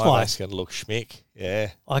going to look like. The iMac's going to look schmick.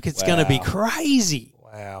 Yeah. It's going to be crazy.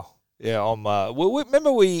 Wow. Yeah,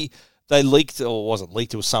 remember they leaked, or it wasn't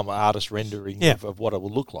leaked, it was some artist rendering of what it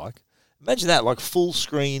would look like. Imagine that, full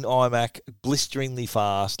screen iMac, blisteringly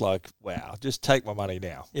fast, wow, just take my money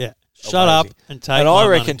now. Yeah. Shut up and take my money. And I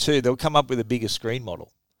reckon, too, they'll come up with a bigger screen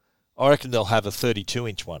model. I reckon they'll have a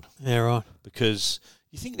 32-inch one. Yeah, right. Because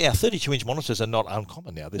you think now 32-inch monitors are not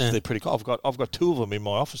uncommon now. They're pretty cool. I've got 2 of them in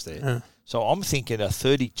my office there. Yeah. So I'm thinking a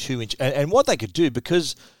 32-inch. And what they could do,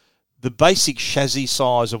 because the basic chassis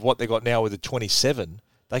size of what they got now with the 27,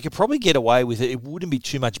 they could probably get away with it. It wouldn't be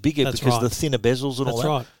too much bigger because of the thinner bezels and all that.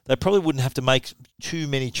 Right. They probably wouldn't have to make too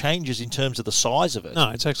many changes in terms of the size of it. No,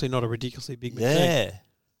 it's actually not a ridiculously big machine. Yeah.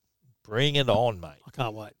 Bring it on, mate. I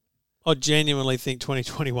can't wait. I genuinely think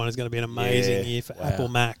 2021 is going to be an amazing year for Apple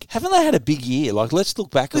Mac. Haven't they had a big year? Let's look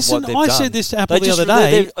back at what they've done. I said this to Apple the other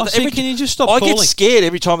day. I said, can you just stop calling? I get scared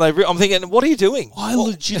every time I'm thinking, what are you doing? I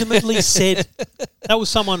legitimately said, that was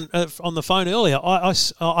someone on the phone earlier. I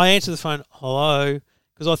answered the phone, hello,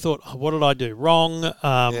 because I thought, what did I do wrong?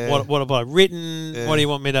 What have I written? What do you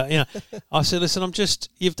want me to, I said, listen,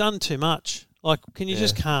 you've done too much. Can you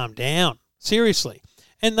just calm down? Seriously.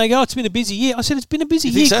 And they go, it's been a busy year. I said, it's been a busy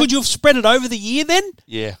year. So? Could you have spread it over the year then?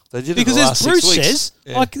 Yeah, they did. Because as Bruce says,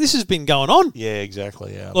 this has been going on. Yeah,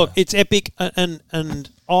 exactly. Yeah. Look, it's epic, and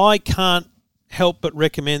I can't help but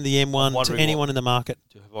recommend the M1 to anyone in the market.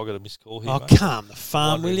 Have I got a missed call here? Oh, mate? Calm the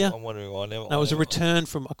farm, will you? I'm wondering why now. That was a return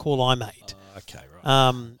from a call I made. Okay, right.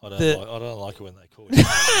 I don't like it when they call you.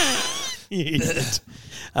 You idiot.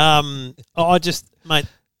 I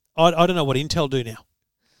don't know what Intel do now.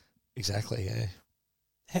 Exactly. Yeah.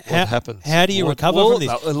 what happens. How do you recover from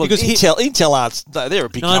this? Look, Because Intel aren't. They're a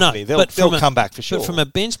big company. They'll come back for sure. But from a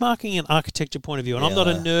benchmarking and architecture point of view, and I'm not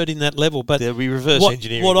a nerd in that level, but there'll be reverse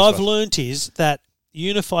engineering. What I've learnt is that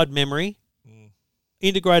unified memory,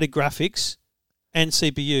 integrated graphics, and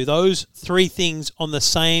CPU, those three things on the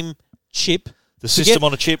same chip. The system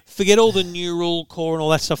on a chip. Forget all the neural core and all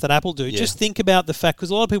that stuff that Apple do. Yeah. Just think about the fact, because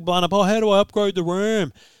a lot of people blind up, how do I upgrade the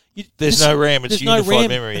RAM? There's no RAM. It's unified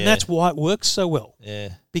memory. And that's why it works so well. Yeah.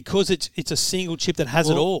 Because it's a single chip that has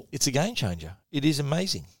it all. It's a game changer. It is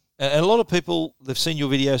amazing. And a lot of people, they've seen your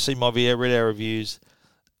video, seen my video, read our reviews.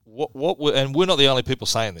 And we're not the only people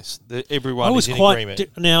saying this. Everyone is in agreement.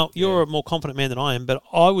 Now, you're a more confident man than I am, but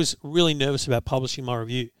I was really nervous about publishing my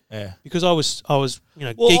review. Yeah. Because I was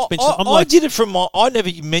Geekbench. I did it from I never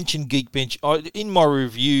mentioned Geekbench. In my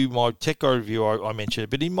review, my tech guy review, I mentioned it.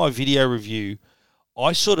 But in my video review,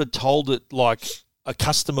 I sort of told it like a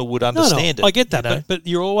customer would understand it. I get that, but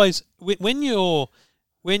you're always when you're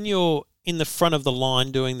in the front of the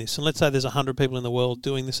line doing this, and let's say there's 100 people in the world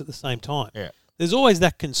doing this at the same time. Yeah. There's always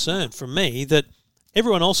that concern from me that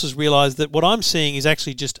everyone else has realised that what I'm seeing is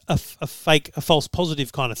actually just a false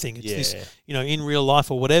positive kind of thing. It's this, in real life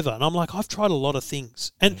or whatever. And I'm like, I've tried a lot of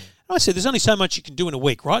things, and I said, there's only so much you can do in a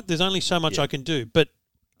week, right? There's only so much I can do, but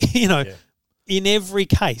in every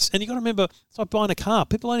case, and you got to remember, it's like buying a car.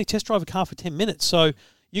 People only test drive a car for 10 minutes, so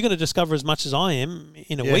you're going to discover as much as I am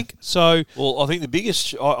in a week. So, well, I think the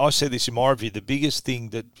biggest, I said this in my review, the biggest thing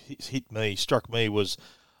that struck me was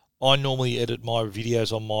I normally edit my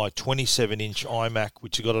videos on my 27-inch iMac,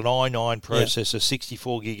 which has got an i9 processor,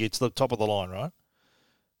 64 gig. It's the top of the line, right?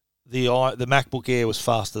 The MacBook Air was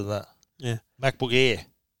faster than that. Yeah. MacBook Air.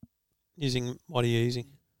 What are you using?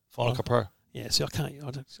 Final Cut Pro. Yeah, see, I can't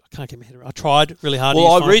get my head around. I tried really hard to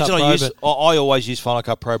use Final Cut Pro. I always use Final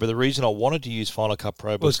Cut Pro, but the reason I wanted to use Final Cut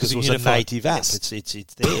Pro was because it was a native app. Yes.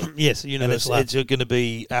 It's there. Yes, a universal app. It's going to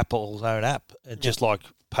be Apple's own app, and just like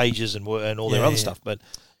Pages and all their other stuff. But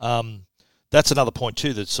that's another point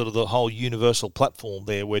too. That's sort of the whole universal platform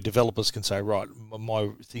there, where developers can say, right, my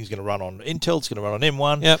thing's going to run on Intel, it's going to run on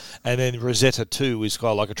M1, and then Rosetta 2 is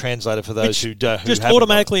kind of like a translator for those who just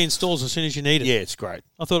automatically installs as soon as you need it. Yeah, it's great.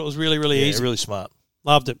 I thought it was really, really easy. Really smart.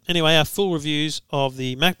 Loved it. Anyway, our full reviews of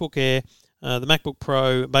the MacBook Air, the MacBook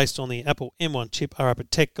Pro based on the Apple M1 chip are up at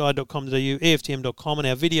techguide.com.au, EFTM.com, and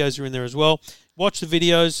our videos are in there as well. Watch the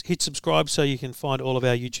videos, hit subscribe so you can find all of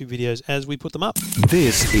our YouTube videos as we put them up.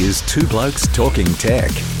 This is Two Blokes Talking Tech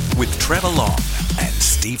with Trevor Long and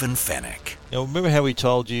Stephen Fennick. Now, remember how we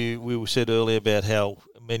said earlier about how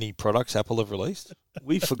many products Apple have released?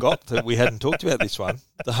 We forgot that we hadn't talked about this one,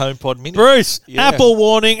 the HomePod Mini. Bruce, Apple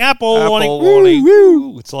warning, Apple warning.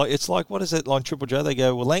 Woo. It's like what is it on Triple J? They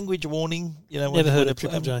go, well, language warning. Never heard of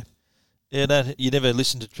Triple J. Yeah, no, you never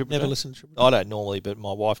listen to Triple J? Never listen to Triple J. I don't normally, but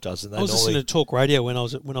my wife does. And I was listening to talk radio when I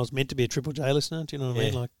was meant to be a Triple J listener. Do you know what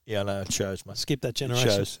I mean? I know, it shows, mate. Skip that generation.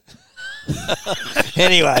 It shows.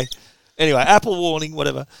 Anyway, Apple warning,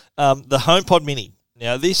 whatever. The HomePod Mini.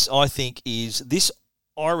 Now, this, I think,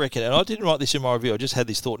 I reckon, and I didn't write this in my review, I just had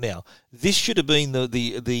this thought now. This should have been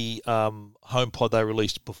the HomePod they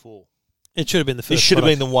released before. It should have been the first. This should have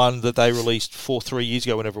been the one that they released 3 years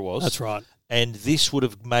ago, whenever it was. That's right. And this would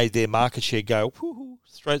have made their market share go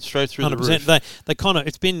straight through 100%. The roof. They kind of.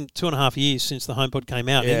 It's been 2.5 years since the HomePod came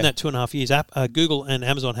out. Yeah. In that 2.5 years, Google and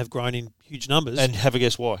Amazon have grown in huge numbers. And have a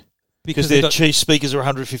guess why? Because their cheap speakers are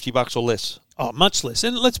 $150 or less. Oh, much less.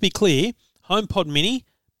 And let's be clear, HomePod Mini,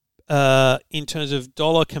 in terms of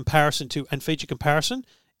dollar comparison to and feature comparison,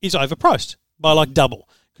 is overpriced by like double.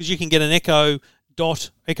 Because you can get an Echo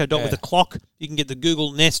Dot with a clock. You can get the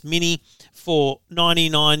Google Nest Mini for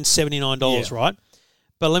 $79 right?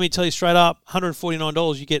 But let me tell you straight up,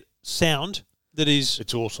 $149 you get sound that is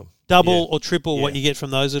it's awesome. Double or triple what you get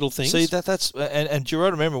from those little things. See, that's and do you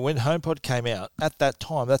remember when HomePod came out? At that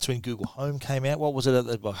time, that's when Google Home came out. What was it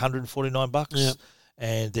at $149? Yeah.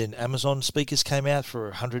 And then Amazon speakers came out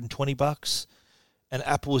for $120. And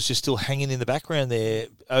Apple was just still hanging in the background there,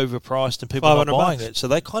 overpriced, and people not buying it. So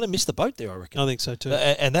they kind of missed the boat there, I reckon. I think so too.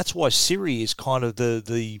 And that's why Siri is kind of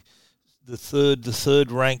the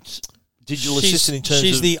third ranked digital assistant in terms of...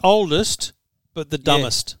 She's the oldest, but the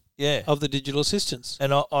dumbest yeah. of the digital assistants.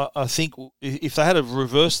 And I think if they had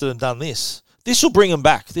reversed it and done this will bring them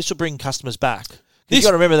back. This will bring customers back. You've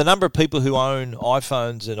got to remember the number of people who own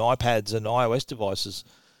iPhones and iPads and iOS devices.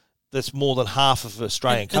 That's more than half of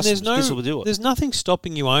Australian customers. This will do it. There's nothing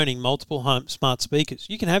stopping you owning multiple home smart speakers.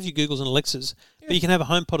 You can have your Googles and Alexas, but you can have a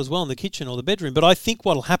HomePod as well in the kitchen or the bedroom. But I think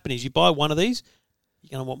what will happen is you buy one of these,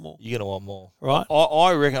 you're going to want more. You're going to want more. Right?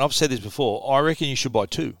 I reckon, I've said this before, I reckon you should buy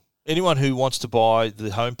two. Anyone who wants to buy the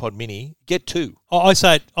HomePod Mini, get two. I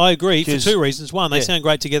agree for 'Cause- two reasons. One, they yeah. sound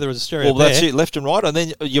great together as a stereo Well, pair. that's it, left and right, and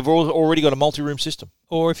then you've already got a multi-room system.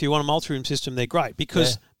 Or if you want a multi-room system, they're great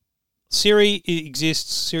because Siri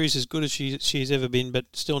exists. Siri's as good as she's ever been, but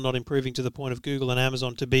still not improving to the point of Google and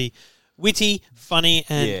Amazon to be witty, funny,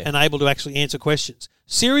 and able to actually answer questions.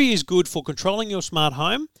 Siri is good for controlling your smart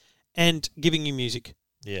home and giving you music.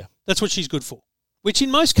 Yeah. That's what she's good for. Which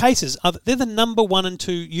in most cases, they're the number 1 and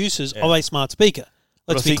 2 uses of a smart speaker.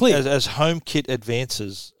 Let's be clear. As HomeKit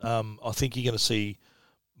advances, I think you're going to see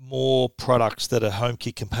more products that are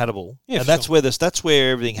HomeKit compatible. Yeah, and that's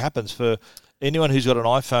where everything happens. For anyone who's got an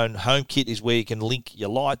iPhone, HomeKit is where you can link your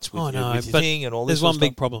lights with, with your thing and all this. There's one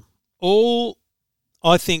big problem.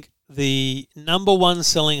 I think the number 1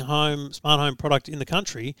 selling smart home product in the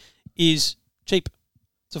country is cheap.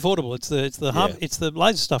 It's affordable. It's the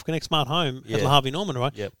laser stuff, Connect Smart Home at Harvey Norman,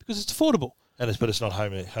 right? Yep. Because it's affordable. But it's not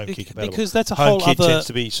HomeKit compatible. Because that's a whole other. HomeKit tends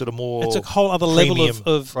to be sort of more. It's a whole other level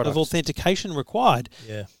of products. authentication required.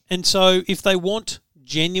 Yeah. And so, if they want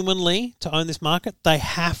genuinely to own this market, they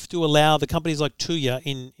have to allow the companies like Tuya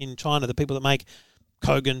in China, the people that make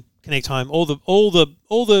Kogan, Connect Home, all the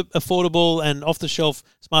affordable and off the shelf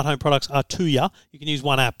smart home products are Tuya. You can use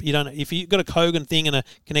one app. You don't if you've got a Kogan thing and a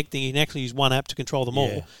Connect thing, you can actually use one app to control them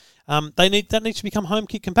all. That needs to become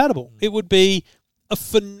HomeKit compatible. It would be a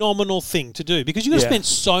phenomenal thing to do because you're going to spend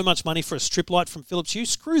so much money for a strip light from Philips Hue.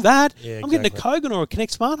 Screw that. Yeah, I'm getting a Kogan or a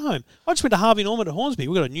Connect Smart Home. I just went to Harvey Norman at Hornsby.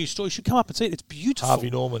 We've got a new store. You should come up and see it. It's beautiful. Harvey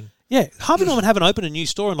Norman. Yeah, Harvey Norman haven't opened a new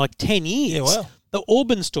store in like 10 years. Yeah, wow. The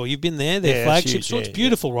Auburn store, you've been there, their flagship huge, store. It's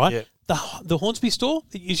beautiful, right? Yeah. The Hornsby store,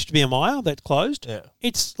 it used to be a Myer that closed. Yeah.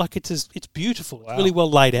 It's beautiful. It's really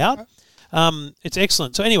well laid out. It's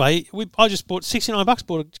excellent. So anyway, I just bought $69,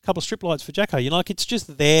 bought a couple of strip lights for Jacko. It's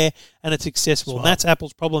just there and it's accessible. And that's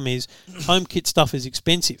Apple's problem is HomeKit stuff is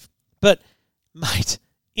expensive. But mate,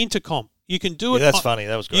 intercom. You can do it. That's funny.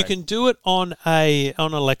 That was great. You can do it on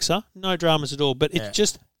Alexa. No dramas at all. But it's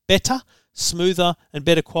just better, smoother, and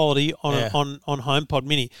better quality on HomePod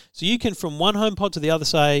Mini. So you can from one HomePod to the other,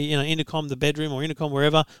 say intercom the bedroom or intercom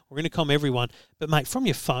wherever or intercom everyone. But mate, from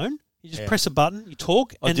your phone, you just press a button, you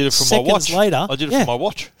talk, and did it from seconds my watch. later, I did it from my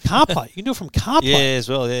watch. CarPlay. You can do it from CarPlay. Yeah, as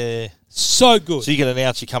well. Yeah. So good. So you can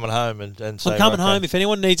announce you're coming home and say, I'm coming home. If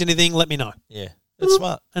anyone needs anything, let me know. Yeah. That's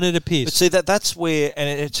smart. And it appears. But see, that's where, and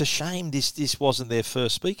it's a shame this wasn't their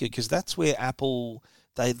first speaker because that's where Apple,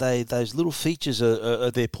 those little features are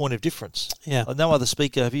their point of difference. Yeah. No other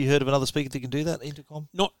speaker, have you heard of another speaker that can do that, intercom?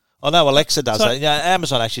 Not. I know Alexa does that. Yeah,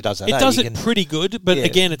 Amazon actually does that. It does it pretty good, but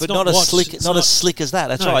again, it's not as slick. Not as slick as that.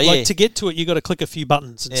 That's right. Like to get to it, you got to click a few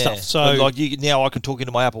buttons and stuff. So but now I can talk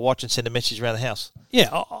into my Apple Watch and send a message around the house.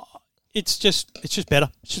 Yeah, it's just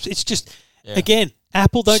better. It's just again,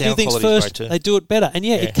 Apple don't do things first; they do it better, and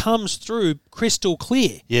it comes through crystal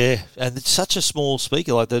clear. Yeah, and it's such a small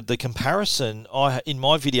speaker. Like the comparison, in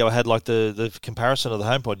my video, I had like the comparison of the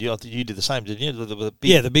HomePod. You did the same, didn't you?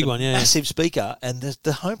 The big one, massive speaker, and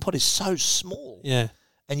the HomePod is so small. Yeah,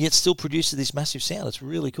 and yet still produces this massive sound. It's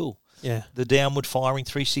really cool. Yeah, the downward firing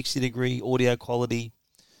 360-degree audio quality.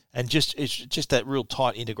 And it's just that real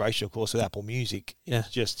tight integration, of course, with Apple Music. Yeah. It's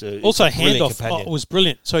just also handoff was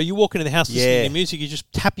brilliant. So you walk into the house listening to your music, you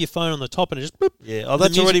just tap your phone on the top and it just boop. Yeah. Oh,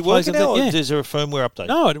 that's already working now. Or is there a firmware update?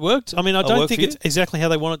 No, it worked. I mean, I don't think it's exactly how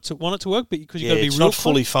they want it to work, but because you've got to be it's real not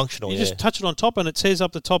fully functional. You just touch it on top and it says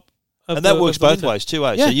up the top. And that works both ways too,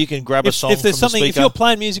 eh? Yeah. So you can grab a song if there's from something, the speaker. If you're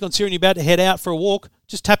playing music on Siri and you're about to head out for a walk,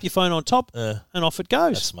 just tap your phone on top and off it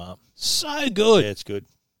goes. That's smart. So good. Yeah, it's good.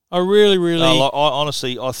 I really...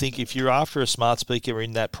 honestly, I think if you're after a smart speaker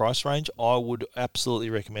in that price range, I would absolutely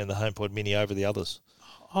recommend the HomePod Mini over the others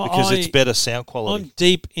because it's better sound quality. I'm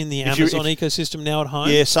deep in the Amazon ecosystem now at home.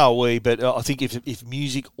 Yeah, so are we, but I think if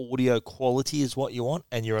music audio quality is what you want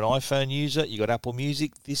and you're an iPhone user, you got Apple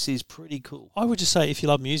Music, this is pretty cool. I would just say if you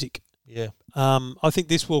love music. Yeah. I think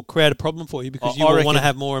this will create a problem for you because you will want to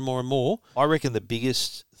have more and more and more. I reckon the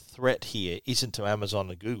biggest threat here isn't to Amazon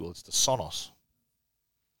and Google, it's to Sonos.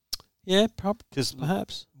 Yeah,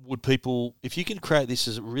 perhaps. Would people, if you can create this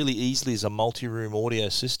as really easily as a multi-room audio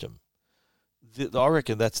system, I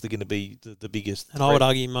reckon that's going to be the biggest. And I would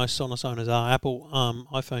argue most Sonos owners are Apple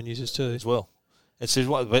iPhone users too. As well.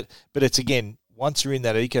 But it's again, once you're in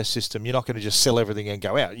that ecosystem, you're not going to just sell everything and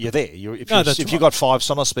go out. You're there. If you've got 5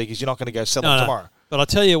 Sonos speakers, you're not going to go sell them tomorrow. But I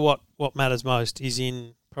tell you what matters most is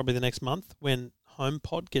in probably the next month when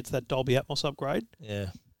HomePod gets that Dolby Atmos upgrade. Yeah.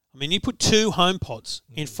 I mean, you put 2 HomePods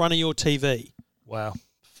in front of your TV. Wow.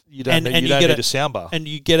 You don't need a soundbar. And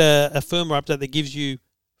you get a firmware update that gives you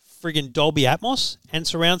friggin' Dolby Atmos and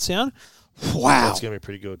surround sound. Wow. That's going to be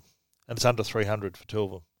pretty good. And it's under $300 for 2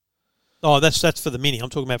 of them. Oh, that's for the Mini. I'm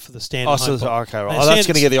talking about for the standard. Okay, right. That's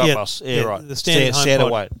going to get the Atmos. Yeah, right. The standard standard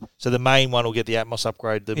HomePod. weight. So the main one will get the Atmos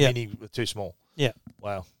upgrade. The Mini too small. Yeah.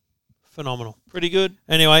 Wow. Phenomenal. Pretty good.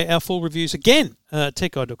 Anyway, our full reviews again,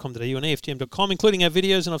 techguide.com.au and EFTM.com, including our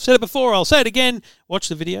videos. And I've said it before, I'll say it again. Watch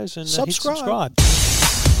the videos and hit subscribe.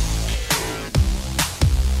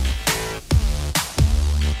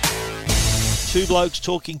 Two Blokes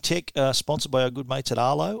Talking Tech, sponsored by our good mates at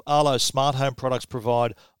Arlo. Arlo's smart home products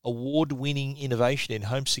provide award-winning innovation in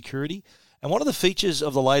home security. And one of the features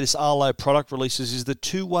of the latest Arlo product releases is the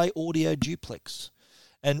two-way audio duplex.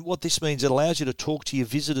 And what this means, it allows you to talk to your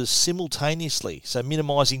visitors simultaneously, so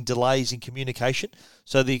minimising delays in communication,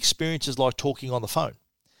 so the experience is like talking on the phone.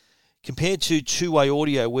 Compared to two-way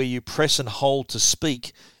audio where you press and hold to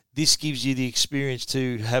speak, this gives you the experience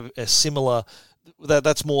to have a similar...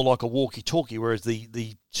 That's more like a walkie-talkie, whereas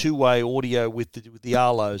the two-way audio with the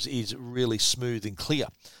Arlos is really smooth and clear.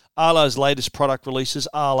 Arlo's latest product releases,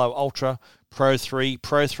 Arlo Ultra, Pro 3,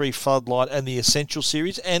 Pro 3 Floodlight, and the Essential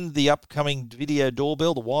Series, and the upcoming video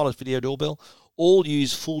doorbell, the wireless video doorbell, all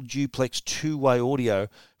use full duplex two-way audio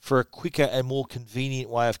for a quicker and more convenient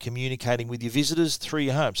way of communicating with your visitors through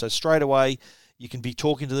your home. So straight away, you can be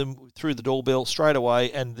talking to them through the doorbell straight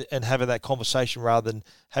away and having that conversation rather than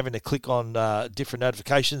having to click on different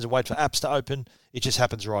notifications and wait for apps to open. It just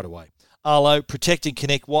happens right away. Arlo, protect and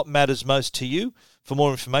connect what matters most to you. For more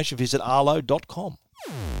information, visit arlo.com.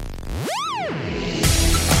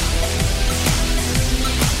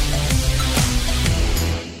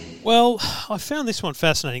 Well, I found this one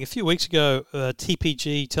fascinating. A few weeks ago,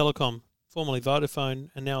 TPG Telecom, formerly Vodafone,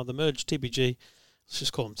 and now the merged TPG, let's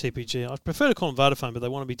just call them TPG. I prefer to call them Vodafone, but they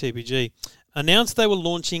want to be TPG. Announced they were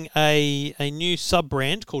launching a new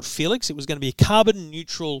sub-brand called Felix. It was going to be a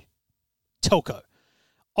carbon-neutral telco.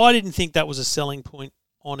 I didn't think that was a selling point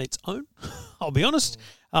on its own. I'll be honest.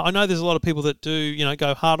 I know there's a lot of people that do,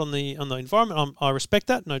 go hard on the environment. I respect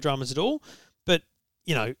that. No dramas at all. But,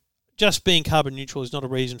 just being carbon neutral is not a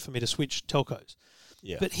reason for me to switch telcos.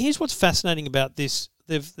 Yeah. But here's what's fascinating about this.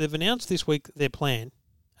 They've announced this week their plan.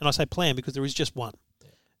 And I say plan because there is just one. Yeah.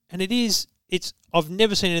 And I've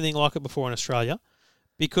never seen anything like it before in Australia,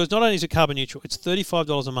 because not only is it carbon neutral, it's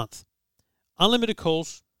 $35 a month. Unlimited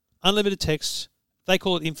calls, unlimited texts. They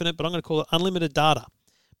call it infinite, but I'm going to call it unlimited data,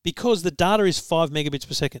 because the data is 5 megabits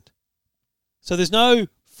per second. So there's no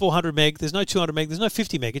 400 meg, there's no 200 meg, there's no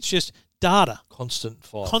 50 meg. It's just data. Constant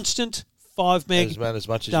 5. Constant 5 meg as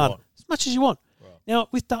much as data. you want. As much as you want. Right. Now,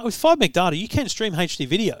 with 5 meg data, you can stream HD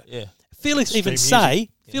video. Yeah. Felix even say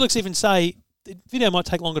the video might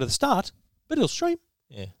take longer to start, but it'll stream.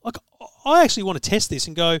 Yeah. Like, I actually want to test this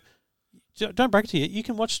and go, don't break it to you, you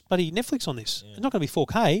can watch bloody Netflix on this. Yeah. It's not going to be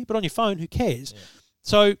 4K, but on your phone, who cares? Yeah.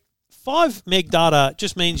 So 5 meg data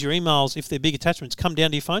just means your emails, if they're big attachments, come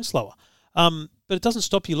down to your phone slower. But it doesn't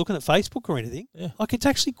stop you looking at Facebook or anything. Yeah. Like, it's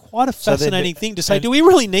actually quite a fascinating thing to say, do we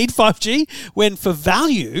really need 5G when for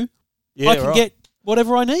value I can get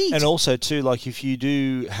whatever I need? And also, too, like if you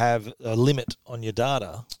do have a limit on your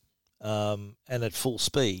data and at full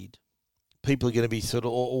speed, people are going to be sort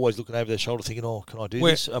of always looking over their shoulder thinking, oh, can I do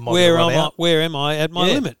this? Where am I at my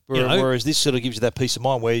limit? Whereas this sort of gives you that peace of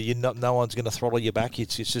mind where no one's going to throttle you back.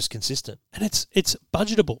 It's just consistent. And it's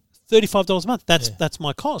budgetable. $35 a month. That's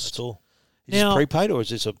my cost. That's all. Is this prepaid or is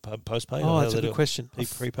this a postpaid? Oh, that's a good question.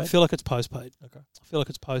 Prepaid? I feel like it's postpaid. Okay. I feel like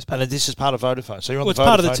it's postpaid. And this is part of Vodafone. So you're on the Vodafone it's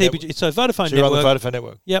part of the TPG. network. So Vodafone so you're network. on the Vodafone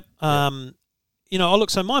network. Yep.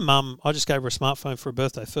 So my mum, I just gave her a smartphone for her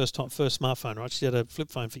birthday. First smartphone, right? She had a flip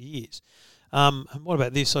phone for years. And what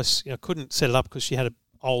about this? I couldn't set it up because she had an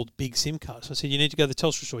old big SIM card. So I said, you need to go to the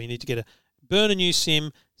Telstra store. You need to burn a new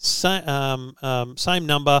SIM, same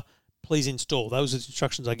number, please install. Those are the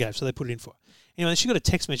instructions I gave. So they put it in for her. Anyway, she got a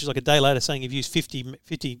text message like a day later saying you've used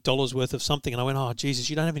 $50 worth of something. And I went, oh, Jesus,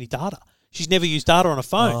 you don't have any data. She's never used data on a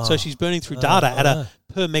phone. So she's burning through data at a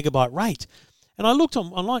per megabyte rate. And I looked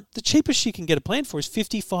online. The cheapest she can get a plan for is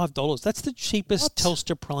 $55. That's the cheapest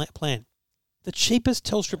Telstra plan. The cheapest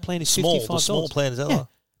Telstra plan is $55. The small plan is that? Yeah,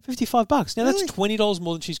 $55. Now, that's $20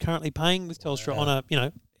 more than she's currently paying with Telstra on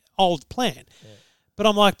a, old plan. Yeah. But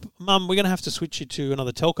I'm like, Mum, we're going to have to switch you to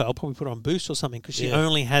another telco. I'll probably put her on Boost or something because she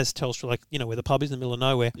only has Telstra, like, where the pub is in the middle of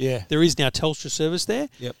nowhere. Yeah. There is now Telstra service there.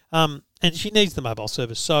 Yep. And she needs the mobile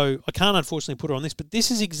service. So I can't, unfortunately, put her on this. But this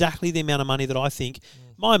is exactly the amount of money that I think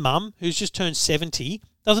my mum, who's just turned 70,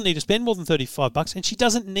 doesn't need to spend more than $35, and she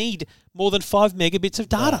doesn't need more than 5 megabits of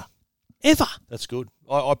data. Ever. That's good.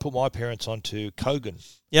 I put my parents onto Kogan.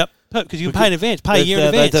 Yep, because you can pay in advance, pay a year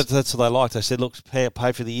in advance. That's what they liked. They said, look, pay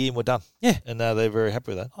for the year and we're done. Yeah. And now they're very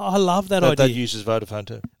happy with that. I love that idea. That uses Vodafone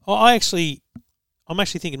too. I'm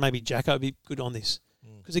actually thinking maybe Jacko would be good on this.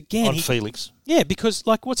 Because Because again, On Felix. yeah, because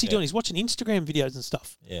like what's he Yeah. doing? He's watching Instagram videos and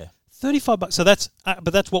stuff. Yeah. $35. So that's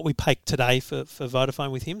but that's what we pay today for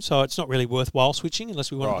Vodafone with him. So it's not really worthwhile switching unless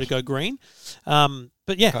we wanted to go green.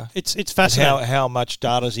 But yeah, Okay. it's fascinating. How much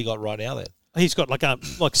data has he got right now then? He's got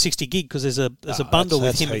like 60 gig because there's a bundle with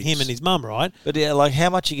that's him heaps. and his mum, right? But yeah, like how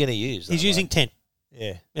much are you going to use? He's though, using like? 10.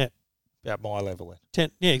 Yeah. Yeah. About my level then.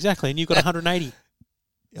 10. Yeah, exactly. And you've got 180.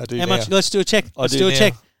 I do How now. much? Let's do a check. Let's do do a now.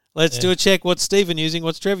 check. Let's Yeah. do a check. What's Stephen using?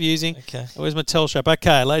 What's Trevor using? Okay. Where's my Telstra app?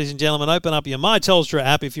 Okay, ladies and gentlemen, open up your My Telstra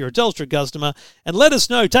app if you're a Telstra customer and let us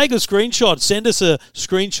know. Take a screenshot. Send us a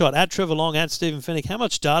screenshot at Trevor Long, at Stephen Fennick. How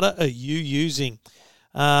much data are you using?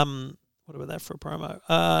 What about that for a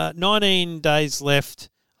promo? 19 days left.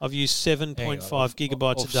 I've used 7.5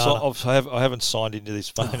 gigabytes of data. I haven't signed into this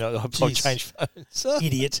phone. I've jeez. changed phones.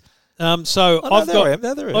 Idiot. So Oh, no, I've there I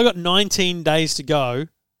got am. I've got 19 days to go,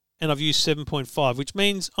 and I've used 7.5, which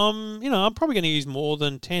means I'm probably going to use more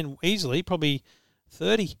than 10 easily, probably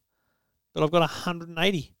 30. But I've got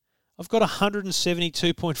 180. I've got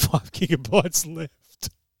 172.5 gigabytes left.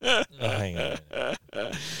 Oh, hang on.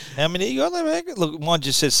 How many you got there? Look, mine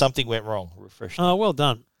just says something went wrong. Refresh. Oh, well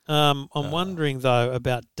done. I'm wondering though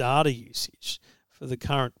about data usage for the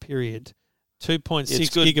current period. 2.6 it's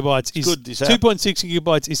good. gigabytes It's is good, this app. 2.6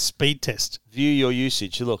 gigabytes is speed test. View your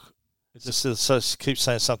usage. Look, it just keeps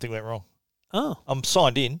saying something went wrong. Oh, I'm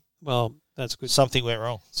signed in. well, that's good. Something went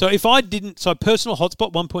wrong. So if I didn't, personal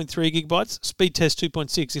hotspot 1.3 gigabytes, speed test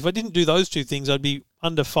 2.6. If I didn't do those two things, I'd be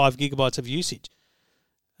under 5 gigabytes of usage.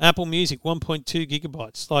 Apple Music 1.2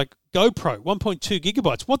 gigabytes, like GoPro 1.2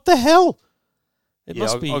 gigabytes. What the hell? It Yeah,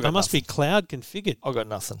 must I be. got I must be nothing. cloud configured. I got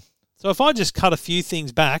nothing. So if I just cut a few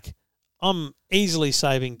things back, I'm easily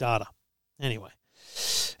saving data. Anyway,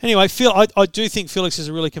 Phil, I do think Felix is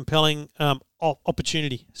a really compelling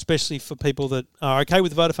opportunity, especially for people that are okay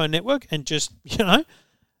with the Vodafone network and just,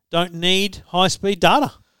 don't need high-speed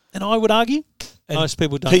data. And I would argue most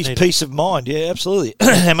people don't need it. Peace of mind. Yeah, absolutely.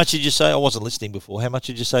 How much did you say? I wasn't listening before. How much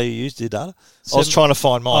did you say you used your data? I was trying to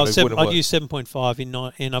find mine. It wouldn't I'd work. use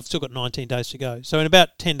 7.5 and I've still got 19 days to go. So in about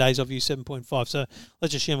 10 days, I've used 7.5. So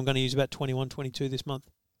let's assume I'm going to use about 21, 22 this month.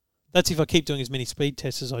 That's if I keep doing as many speed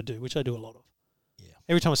tests as I do, which I do a lot of. Yeah.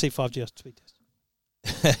 Every time I see 5G, I speed test.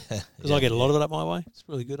 Because I get a lot of it up my way. It's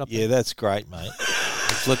really good up Yeah, there. that's great, mate.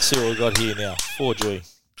 Let's see what we've got here now. 4G.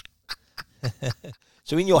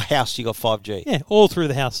 So in your house, you got 5G. Yeah, all through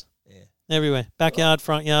the house. Yeah. Everywhere. Backyard,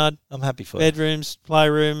 front yard, I'm happy for bedrooms,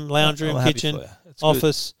 playroom, lounge I'm room, happy kitchen, for you. It's good.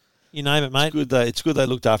 office, you name it, mate. It's good they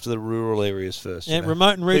looked after the rural areas first. Yeah, you know.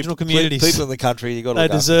 remote and regional People- communities. People in the country, you got to They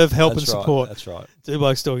look after deserve them. help and That's right, support. That's right. Two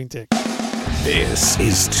Blokes Talking Tech. This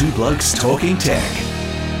is Two Blokes Talking Tech.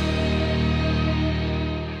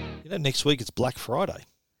 You know, next week it's Black Friday.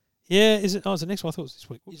 Yeah, is it? Oh, is it next one? I thought it was this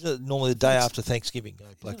week. Isn't it normally the day after Thanksgiving,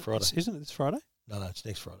 Black Friday? Isn't it this Friday? No, it's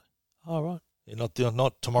next Friday. Oh, right. Yeah,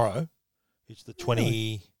 not tomorrow. It's the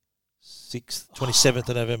 26th, 27th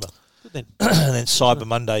of November. Good then. And then Cyber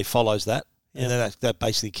Monday follows that. Yeah. And then that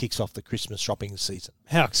basically kicks off the Christmas shopping season.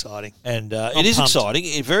 How exciting. And I'm it is pumped.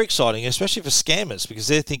 exciting, very exciting, especially for scammers, because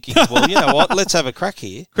they're thinking, well, you know what, let's have a crack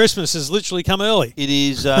here. Christmas has literally come early. It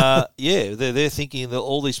is, they're thinking that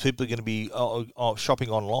all these people are going to be shopping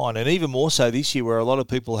online, and even more so this year where a lot of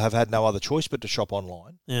people have had no other choice but to shop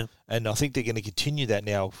online. Yeah. And I think they're going to continue that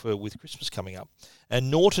now with Christmas coming up.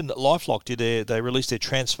 And Norton LifeLock they released their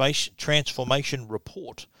transformation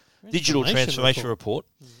report, digital transformation report.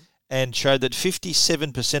 And showed that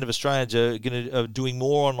 57% of Australians are doing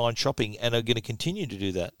more online shopping and are going to continue to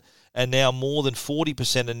do that. And now more than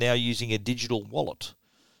 40% are now using a digital wallet.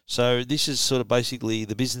 So this is sort of basically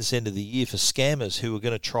the business end of the year for scammers who are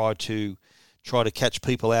going to try to catch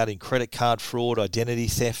people out in credit card fraud, identity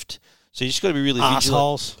theft. So you just got to be really vigilant.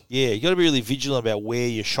 Assholes. Yeah, you got to be really vigilant about where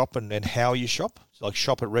you shop and how you shop. Like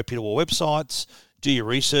shop at reputable websites. Do your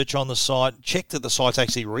research on the site. Check that the site's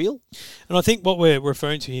actually real. And I think what we're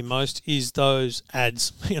referring to here most is those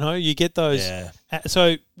ads. You get those. Yeah.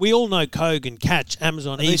 So we all know Kogan and Catch,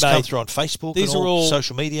 Amazon, And eBay. these come through on Facebook. These and are all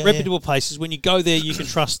social media. reputable places. When you go there, you can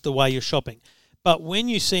trust the way you're shopping. But when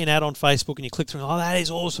you see an ad on Facebook and you click through, that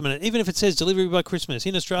is awesome. And even if it says delivery by Christmas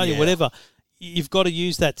in Australia, Yeah. whatever, you've got to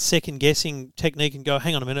use that second guessing technique and go,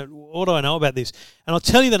 hang on a minute, what do I know about this? And I'll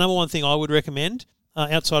tell you the number one thing I would recommend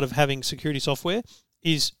outside of having security software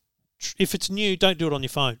is if it's new, don't do it on your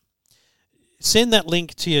phone. Send that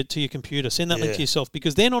link to your computer. Send that link to yourself,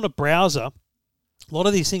 because then on a browser, a lot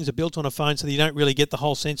of these things are built on a phone, so that you don't really get the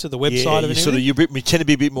whole sense of the website of it. You tend to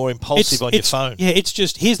be a bit more impulsive on your phone. Yeah, it's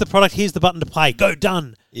just, here's the product, here's the button to pay, go,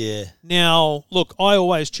 done. Yeah. Now, look, I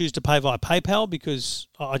always choose to pay via PayPal because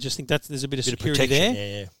I just think there's a bit of security there.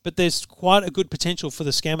 Yeah. But there's quite a good potential for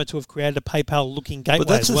the scammer to have created a PayPal-looking gateway. But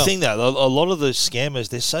that's as well. the thing, though. A lot of the scammers,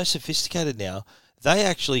 they're so sophisticated now. They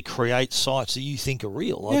actually create sites that you think are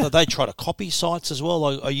real. Yeah. They try to copy sites as well.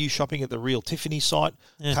 Like, are you shopping at the real Tiffany site?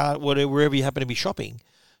 Yeah. Wherever you happen to be shopping.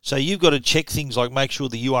 So you've got to check things like make sure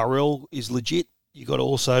the URL is legit. You've got to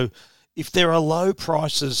also, if there are low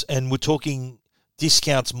prices and we're talking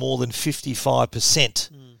discounts more than 55%,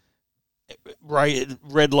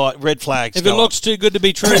 red flags. If it looks too good to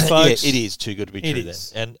be true, folks. Yeah, it is too good to be true.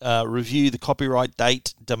 is. Then. And review the copyright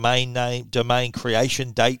date, domain name, domain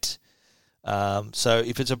creation date. So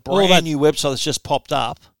if it's a brand new website that's just popped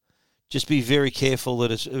up, just be very careful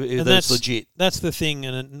that it's legit. That's the thing.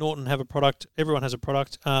 And Norton have a product. Everyone has a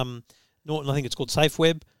product. Norton, I think it's called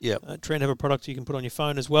SafeWeb. Yeah. Trend have a product you can put on your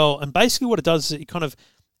phone as well. And basically, what it does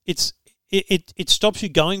is it stops you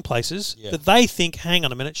going places that they think, hang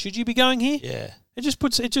on a minute, should you be going here? Yeah. It just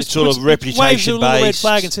waves reputation a little red based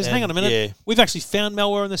flag and says, hang on a minute, yeah. we've actually found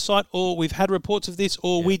malware on this site, or we've had reports of this,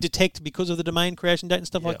 or we detect because of the domain creation date and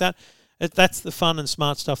stuff like that. That's the fun and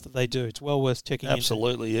smart stuff that they do. It's well worth checking into.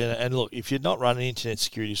 Absolutely. Yeah. And look, if you're not running internet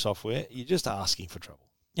security software, you're just asking for trouble.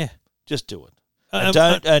 Yeah. Just do it. And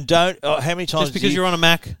don't. How many times? Just because you're on a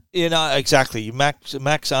Mac. You know, exactly.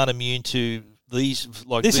 Macs aren't immune to these.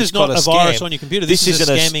 Like this this is not a virus on your computer. This is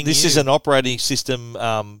scamming. This is an operating system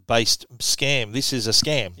based scam. This is a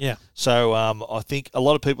scam. Yeah. So I think a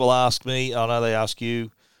lot of people ask me. I know they ask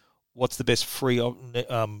you, what's the best free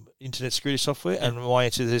internet security software? And my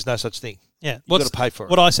answer is there's no such thing. Yeah. You've got to pay for it.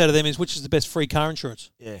 What I say to them is, which is the best free car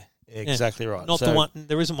insurance? Yeah. Exactly right. Not the one.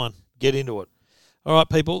 There isn't one. Get into it. All right,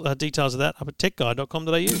 people. Details of that up at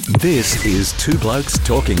techguide.com.au. This is Two Blokes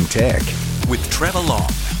Talking Tech with Trevor Long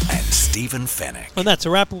and Stephen Fennick. And that's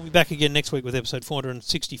a wrap. We'll be back again next week with episode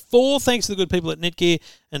 464. Thanks to the good people at Netgear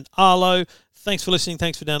and Arlo. Thanks for listening.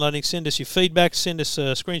 Thanks for downloading. Send us your feedback. Send us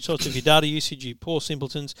screenshots of your data usage, you poor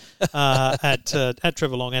simpletons, at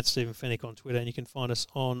Trevor Long, at Stephen Fennick on Twitter. And you can find us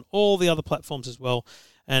on all the other platforms as well.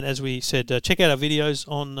 And as we said, check out our videos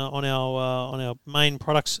on our main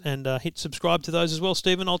products and hit subscribe to those as well.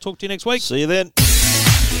 Stephen, I'll talk to you next week. See you then.